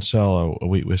bottle and sell a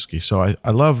wheat whiskey. So I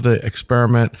love the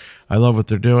experiment. I love what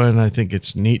they're doing. I think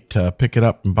it's neat to pick it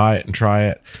up and buy it and try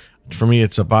it. For me,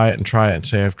 it's a buy it and try it and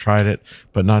say I've tried it,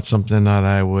 but not something that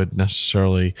I would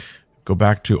necessarily go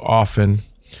back to often.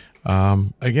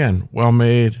 Again, well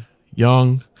made,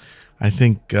 young. I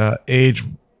think age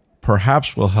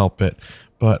perhaps will help it,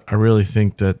 but I really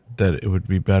think that it would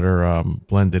be better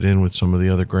blended in with some of the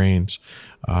other grains.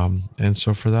 And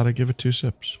so for that, I give it 2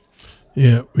 sips.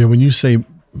 Yeah. When you say,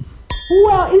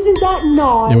 well, isn't that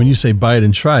nice? And when you say buy it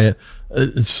and try it,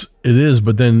 it is,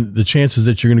 but then the chances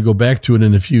that you're going to go back to it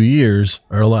in a few years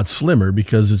are a lot slimmer,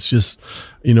 because it's just,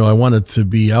 I want it to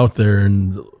be out there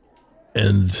and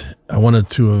I want it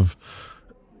to have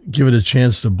give it a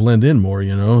chance to blend in more,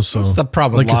 so that's the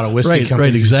problem with a lot of whiskey companies.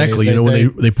 Right, exactly.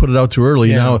 When they put it out too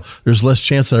early, now there's less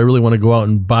chance that I really want to go out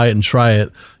and buy it and try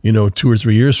it, 2 or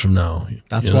 3 years from now.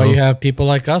 That's why you have people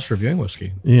like us reviewing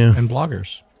whiskey and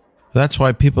bloggers. That's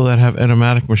why people that have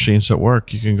enigmatic machines at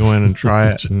work, you can go in and try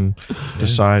it and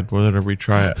decide whether to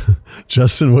retry it.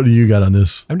 Justin, what do you got on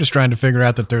this? I'm just trying to figure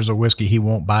out that there's a whiskey he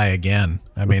won't buy again.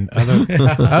 I mean,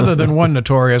 other than one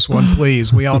notorious one,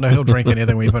 please. We all know he'll drink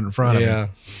anything we put in front of him.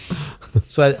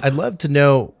 So I'd love to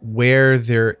know where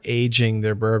they're aging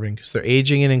their bourbon, because they're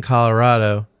aging it in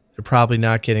Colorado. They're probably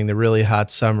not getting the really hot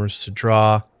summers to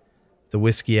draw the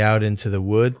whiskey out into the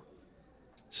wood.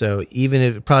 So even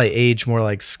if it probably age more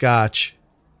like Scotch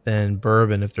than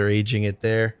bourbon if they're aging it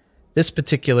there. This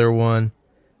particular one,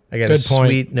 I got Good a point.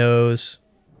 sweet nose.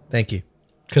 Thank you.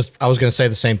 Because I was going to say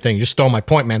the same thing. You stole my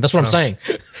point, man. That's what I'm saying.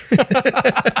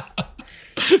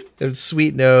 It's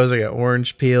sweet nose. I got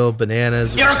orange peel,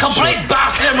 bananas. You're a complete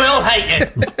bastard and we'll hate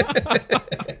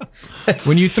you.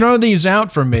 When you throw these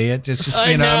out for me, it's just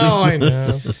I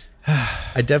know.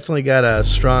 I definitely got a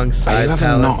strong side Are you ever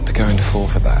palate not going to fall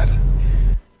for that?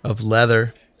 of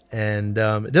leather. And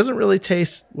it doesn't really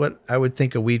taste what I would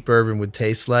think a wheat bourbon would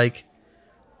taste like.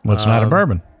 Well, it's not a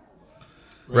bourbon.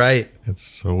 Right. It's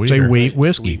so It's a weird. wheat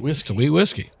whiskey. Wheat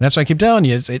whiskey. That's what I keep telling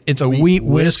you. It's a wheat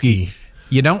whiskey.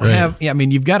 You don't have, I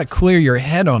mean, you've got to clear your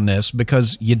head on this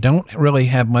because you don't really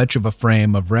have much of a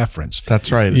frame of reference.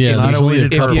 That's right. Yeah, not there's a only a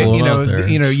weighted couple bourbon. out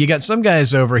there. You got some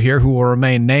guys over here who will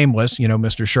remain nameless,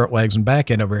 Mr. Shortlegs and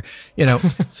back end over,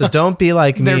 So don't be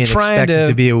like me They're and trying expect it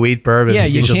to be a wheat bourbon. Yeah,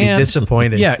 you because you'll can't be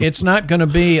disappointed. Yeah, it's not going to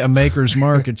be a Maker's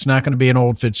Mark. It's not going to be an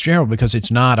Old Fitzgerald because it's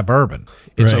not a bourbon.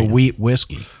 It's a Right. wheat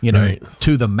whiskey, Right.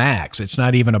 to the max. It's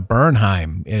not even a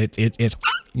Bernheim. It's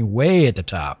way at the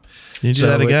top. Can you do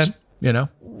that it's, again?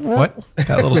 What?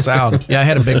 That little sound. Yeah, I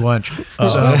had a big lunch.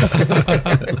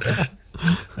 That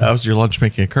was your lunch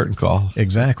making a curtain call.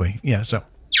 Exactly. Yeah. So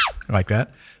like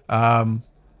that.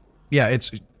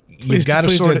 It's you've got to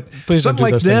please sort do- of please don't something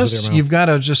do like those things with this. your mouth. You've got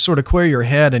to just sort of clear your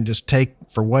head and just take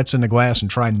for what's in the glass and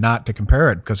try not to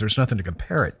compare it because there's nothing to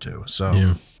compare it to. So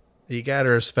Yeah. You got to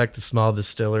respect a small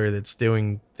distillery that's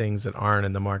doing things that aren't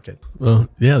in the market. Well,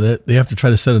 yeah, they have to try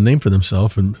to set a name for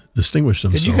themselves and distinguish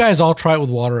themselves. Did you guys all try it with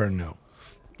water or no?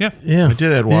 yeah. Yeah, I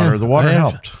did add water. Yeah, The water I had-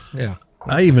 helped. Yeah.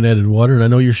 I even added water, and I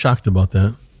know you're shocked about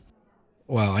that.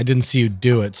 Well, I didn't see you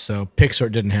do it, so Pixar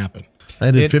didn't happen.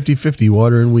 I did 50-50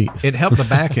 water and wheat. It helped the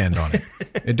back end on it.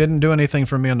 It didn't do anything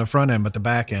for me on the front end, but the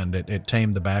back end, it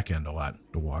tamed the back end a lot,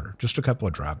 the water. Just a couple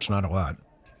of drops, not a lot.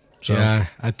 So Yeah,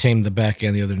 I tamed the back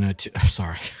end the other night, too. I'm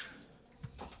sorry.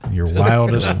 your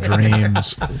wildest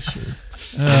dreams.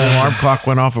 The alarm clock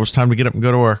went off. It was time to get up and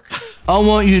go to work. I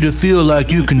want you to feel like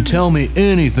you can tell me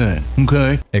anything,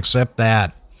 okay? Except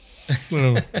that.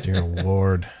 Dear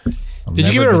Lord. Did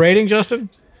you give it a rating, Justin?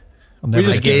 I'll We never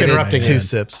just get keep it interrupting Two you.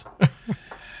 sips. All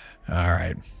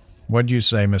right. What'd you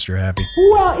say, Mr. Happy?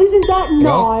 Well, isn't that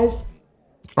nice?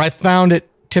 I found it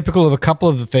typical of a couple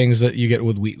of the things that you get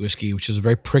with wheat whiskey, which is a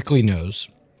very prickly nose.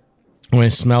 When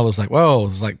it smells, it's like, whoa,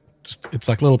 it's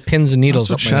like little pins and needles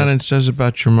That's what up my Shannon nose. says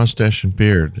about your mustache and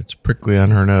beard. It's prickly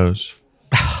on her nose.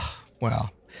 Wow.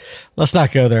 Let's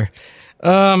not go there.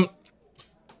 I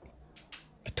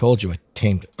told you I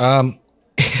tamed it. I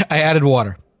added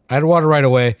water. I added water right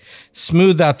away,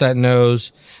 smoothed out that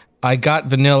nose. I got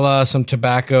vanilla, some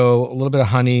tobacco, a little bit of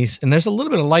honey, and there's a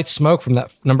little bit of light smoke from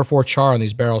that number 4 char on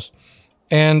these barrels.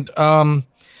 And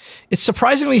it's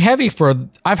surprisingly heavy for,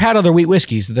 I've had other wheat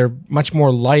whiskeys. They're much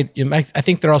more light. I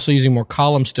think they're also using more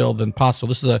column still than pot. So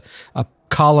this is a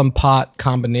column pot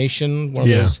combination. One of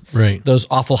Yeah, those, right. those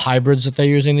awful hybrids that they're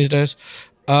using these days.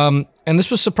 And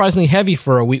this was surprisingly heavy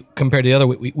for a wheat compared to the other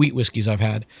wheat whiskeys I've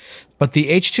had. But the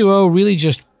H2O really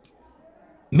just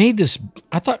made this,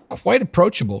 I thought, quite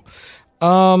approachable.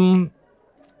 The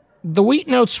wheat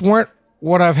notes weren't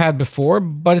what I've had before,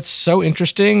 but it's so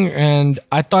interesting, and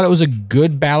I thought it was a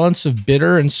good balance of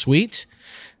bitter and sweet.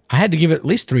 I had to give it at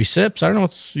least 3 sips. I don't know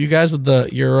what's you guys with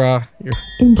you're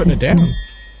putting it down.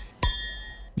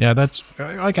 Yeah, that's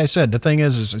like I said. The thing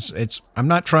is it's I'm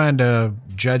not trying to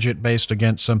judge it based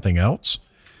against something else.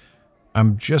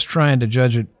 I'm just trying to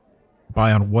judge it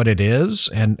on what it is,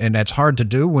 and that's hard to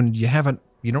do when you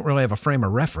don't really have a frame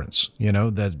of reference.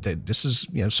 That this is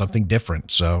something different.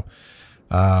 So,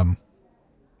 I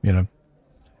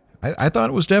thought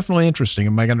it was definitely interesting.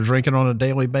 Am I going to drink it on a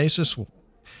daily basis? Well,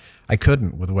 I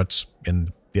couldn't with what's in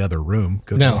the other room.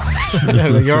 Could No,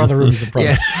 your other room is the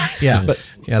problem. Yeah, But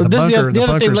yeah. The this- bunker, the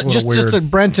other thing, bunker's a little just weird.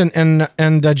 that Brent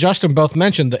and Justin both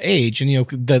mentioned the age, and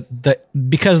that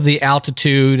because of the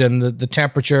altitude and the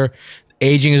temperature,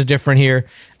 aging is different here.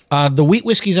 The wheat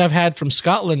whiskeys I've had from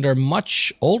Scotland are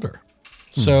much older.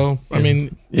 So I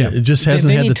mean, it just hasn't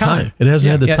they had need the time. It hasn't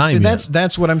had the time See, yet.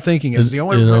 that's what I'm thinking. Is the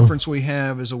only You know? reference we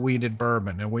have is a weeded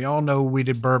bourbon, and we all know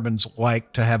weeded bourbons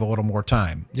like to have a little more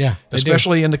time. Yeah, they do.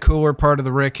 especially in the cooler part of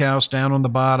the rick house, down on the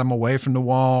bottom, away from the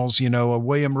walls. A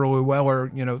William Roy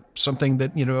Weller, something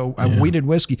that a weeded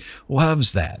whiskey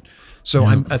loves that. So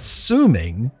I'm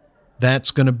assuming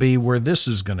that's going to be where this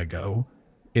is going to go.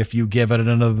 If you give it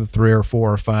another 3 or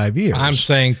 4 or 5 years, I'm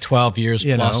saying 12 years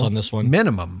plus know, on this one.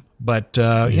 minimum. But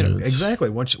exactly.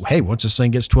 Once this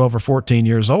thing gets 12 or 14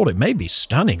 years old, it may be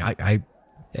stunning. I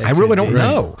I really don't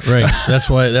know. Right. That's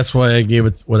why I gave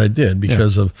it what I did,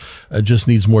 because of it just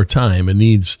needs more time.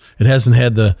 It hasn't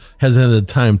had the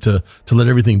time to let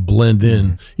everything blend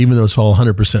in, even though it's all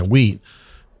 100% wheat.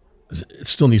 It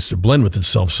still needs to blend with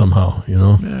itself somehow, you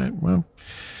know. All right, well,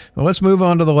 let's move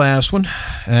on to the last one,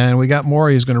 and we got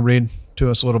Maury who's going to read to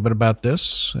us a little bit about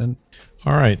this. And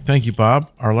all right, thank you,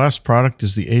 Bob. Our last product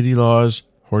is the 80 Laws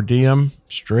Hordeum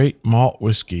Straight Malt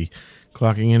Whiskey,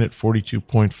 clocking in at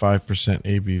 42.5%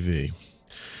 ABV.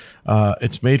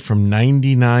 It's made from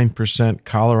 99%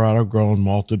 Colorado-grown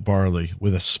malted barley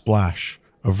with a splash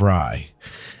of rye,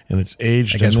 and it's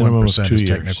aged. I guess a minimum of 2 1% is years.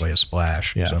 technically a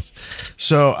splash. Yes.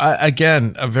 So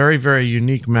again, a very, very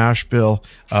unique mash bill.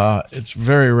 It's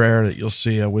very rare that you'll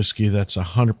see a whiskey that's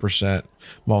 100%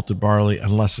 malted barley,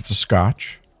 unless it's a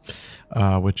Scotch,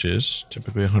 which is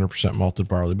typically 100% malted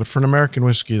barley. But for an American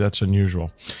whiskey, that's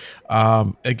unusual.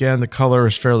 Again, the color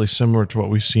is fairly similar to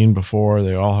what we've seen before.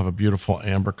 They all have a beautiful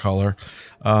amber color.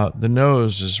 The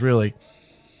nose is really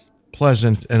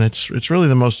pleasant, and it's really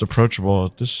the most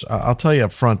approachable. This, I'll tell you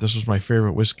up front, this was my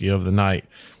favorite whiskey of the night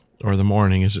or the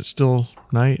morning. Is it still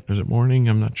night? Is it morning?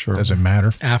 I'm not sure. Does it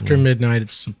matter? After midnight,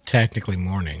 it's technically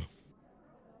morning.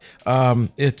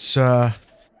 It's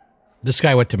this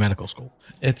guy went to medical school.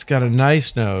 It's got a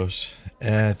nice nose.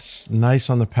 It's nice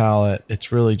on the palate.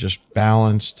 It's really just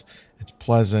balanced. It's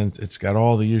pleasant. It's got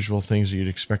all the usual things you'd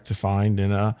expect to find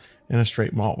in a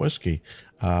straight malt whiskey.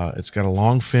 It's got a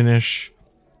long finish.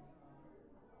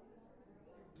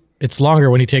 It's longer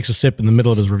when he takes a sip in the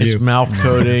middle of his review. It's mouth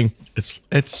coating. It's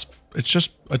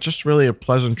just really a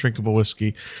pleasant, drinkable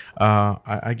whiskey.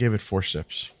 I gave it 4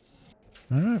 sips.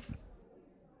 All right.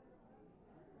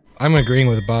 I'm agreeing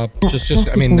with Bob.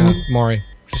 Maury,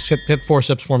 just hit 4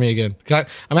 sips for me again.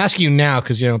 I'm asking you now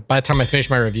because by the time I finish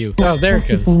my review, there it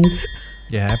goes.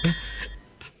 You happy?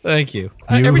 Thank you.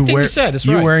 Everything you said is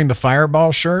right. You wearing the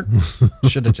Fireball shirt?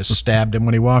 Should have just stabbed him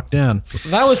when he walked in.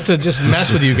 That was to just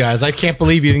mess with you guys. I can't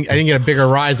believe I didn't get a bigger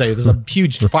rise out of you. There's a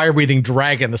huge fire-breathing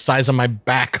dragon the size of my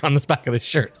back on the back of the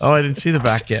shirt. Oh, I didn't see the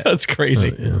back yet. That's crazy.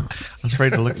 I was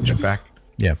afraid to look at your back.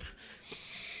 Yeah.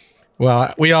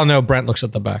 Well, we all know Brent looks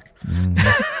at the back.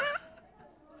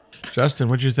 Justin,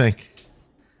 what'd you think?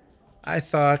 I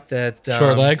thought that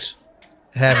short legs,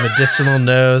 it had medicinal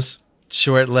nose,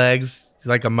 short legs. He's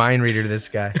like a mind reader, this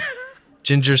guy.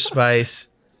 Ginger spice.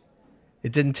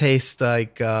 It didn't taste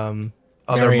like other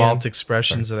malt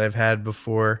expressions that I've had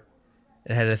before.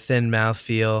 It had a thin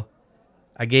mouthfeel.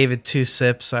 I gave it 2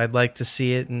 sips. I'd like to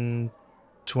see it in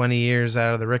 20 years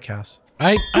out of the Rickhouse.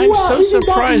 I'm so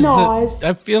surprised that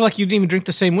I feel like you didn't even drink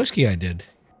the same whiskey I did.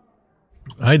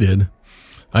 I did.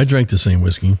 I drank the same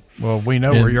whiskey. Well, we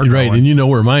know where you're going. Right, and you know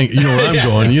where I'm going. You know where I'm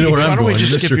going. Why don't we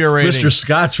just skip your rating? Mr.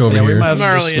 Scotch over here. We might as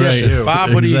well skip you.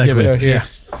 Bob, what do you give it? Yeah.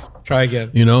 Try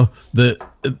again. It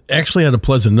actually had a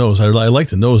pleasant nose. I like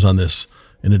the nose on this,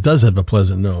 and it does have a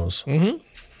pleasant nose. Mm-hmm.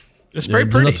 It's very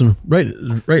pretty. Right.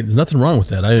 There's nothing wrong with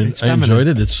that. I enjoyed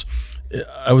it.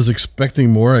 I was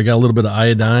expecting more. I got a little bit of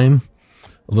iodine,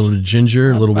 a little bit of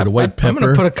ginger, a little bit of white pepper. I'm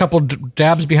going to put a couple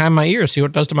dabs behind my ear, see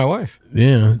what it does to my wife.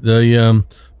 Yeah.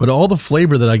 But all the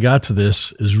flavor that I got to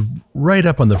this is right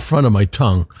up on the front of my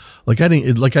tongue. It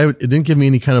didn't give me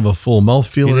any kind of a full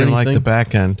mouthfeel or anything. Like the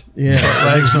back end.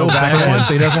 Yeah. There's no back end,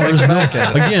 so he doesn't like the back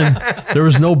end. Again, there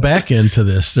was no back end to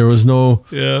this. There was no,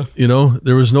 the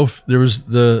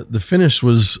finish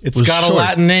was, It's got short. A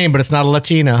Latin name, but it's not a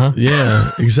Latina, huh?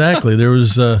 Yeah, exactly.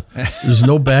 There's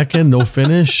no back end, no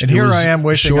finish. And here I am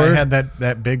wishing I had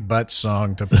that Big Butt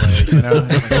song to play.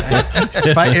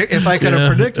 If I could have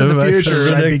predicted the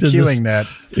future, I'd be cueing that.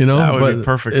 That would be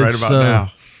perfect right about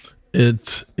now.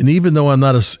 Even though I'm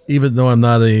not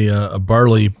a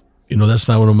barley, that's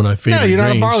not one of my favorite. No, you're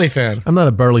grains. not a barley fan. I'm not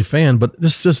a barley fan, but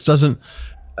this just doesn't.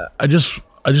 I just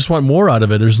want more out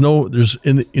of it.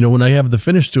 When I have the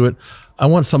finish to it, I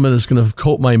want something that's going to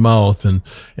coat my mouth and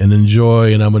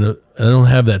enjoy, and I don't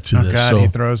have that to this. God, he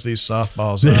throws these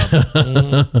softballs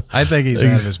up. I think he's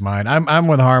out of his mind. I'm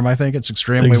with Harm. I think it's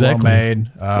extremely well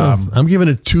made. I'm giving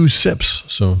it 2 sips.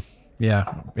 So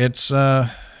yeah, it's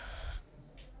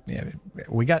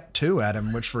we got 2 at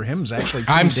him, which for him is actually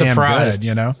pretty I'm damn surprised.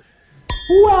 good, Well,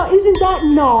 isn't that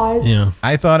nice? Yeah,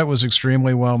 I thought it was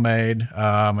extremely well made.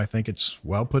 I think it's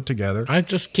well put together. I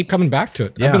just keep coming back to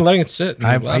it. Yeah. I've been letting it sit.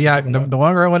 The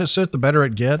longer I let it sit, the better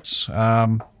it gets.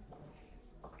 I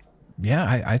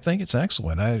think it's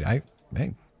excellent.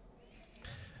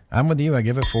 I'm with you. I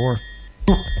give it 4.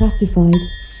 That's classified.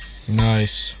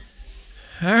 Nice.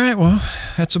 All right. Well,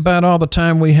 that's about all the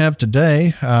time we have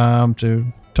today to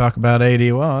talk about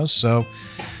 80 laws. So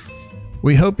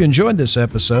We hope you enjoyed this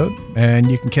episode, and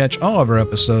you can catch all of our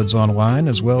episodes online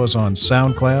as well as on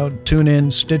SoundCloud,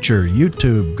 TuneIn, Stitcher,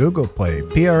 YouTube, Google Play,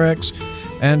 PRX,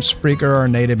 and Spreaker, our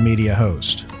native media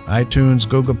host. iTunes,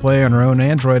 Google Play, and our own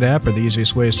Android app are the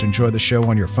easiest ways to enjoy the show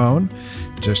on your phone.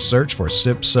 Just search for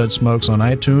Sip Sud Smokes on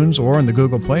iTunes or in the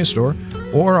Google Play Store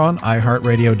or on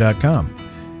iHeartRadio.com.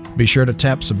 Be sure to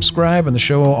tap subscribe, and the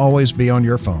show will always be on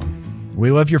your phone. We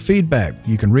love your feedback.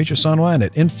 You can reach us online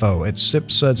at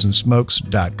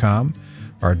info@sipsudsandsmokes.com.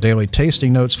 Our daily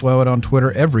tasting notes flow out on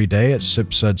Twitter every day at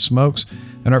SipSudSmokes,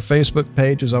 and our Facebook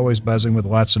page is always buzzing with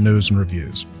lots of news and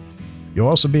reviews. You'll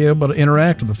also be able to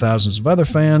interact with the thousands of other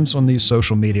fans on these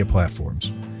social media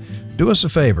platforms. Do us a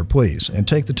favor, please, and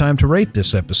take the time to rate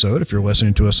this episode if you're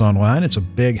listening to us online. It's a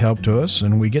big help to us,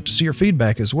 and we get to see your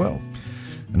feedback as well.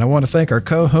 And I want to thank our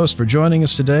co-host for joining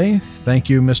us today. Thank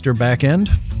you, Mr. Backend.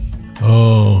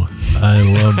 Oh, I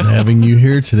loved having you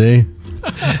here today.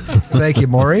 Thank you,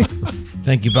 Maury.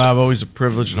 Thank you, Bob. Always a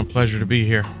privilege and a pleasure to be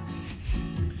here.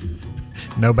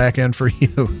 No back end for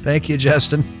you. Thank you,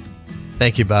 Justin.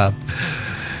 Thank you, Bob.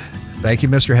 Thank you,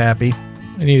 Mr. Happy.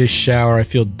 I need a shower. I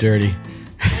feel dirty.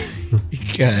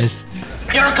 You guys.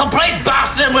 You're a complete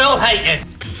bastard and we'll hate you.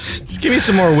 Just give me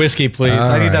some more whiskey, please.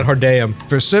 I need that Hordeum.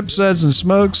 For Sip Suds and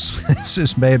Smokes, this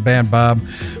is Made Band Bob.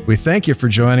 We thank you for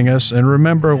joining us, and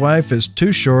remember, life is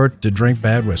too short to drink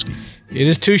bad whiskey. It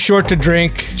is too short to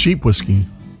drink cheap whiskey.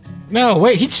 No,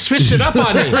 wait, he switched it up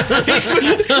on me. He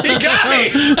got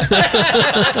me.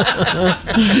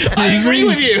 I agree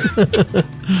with you.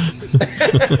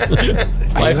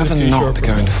 Are you ever not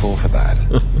going to fall for that?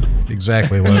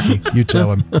 Exactly, Loki. You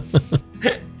tell him.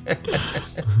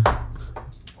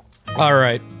 All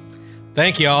right.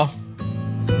 Thank y'all.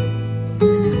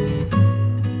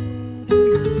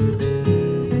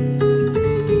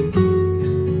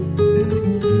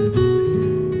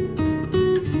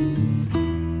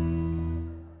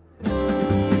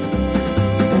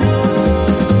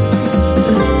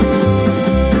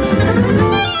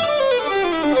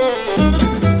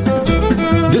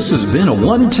 This has been a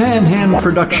One Tan Hand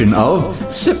production of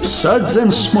Sip Suds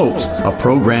and Smokes, a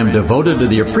program devoted to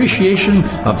the appreciation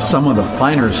of some of the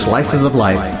finer slices of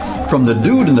life. From the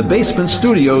Dude in the Basement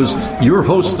Studios, your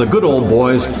hosts, the Good Old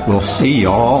Boys, will see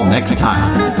y'all next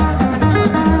time.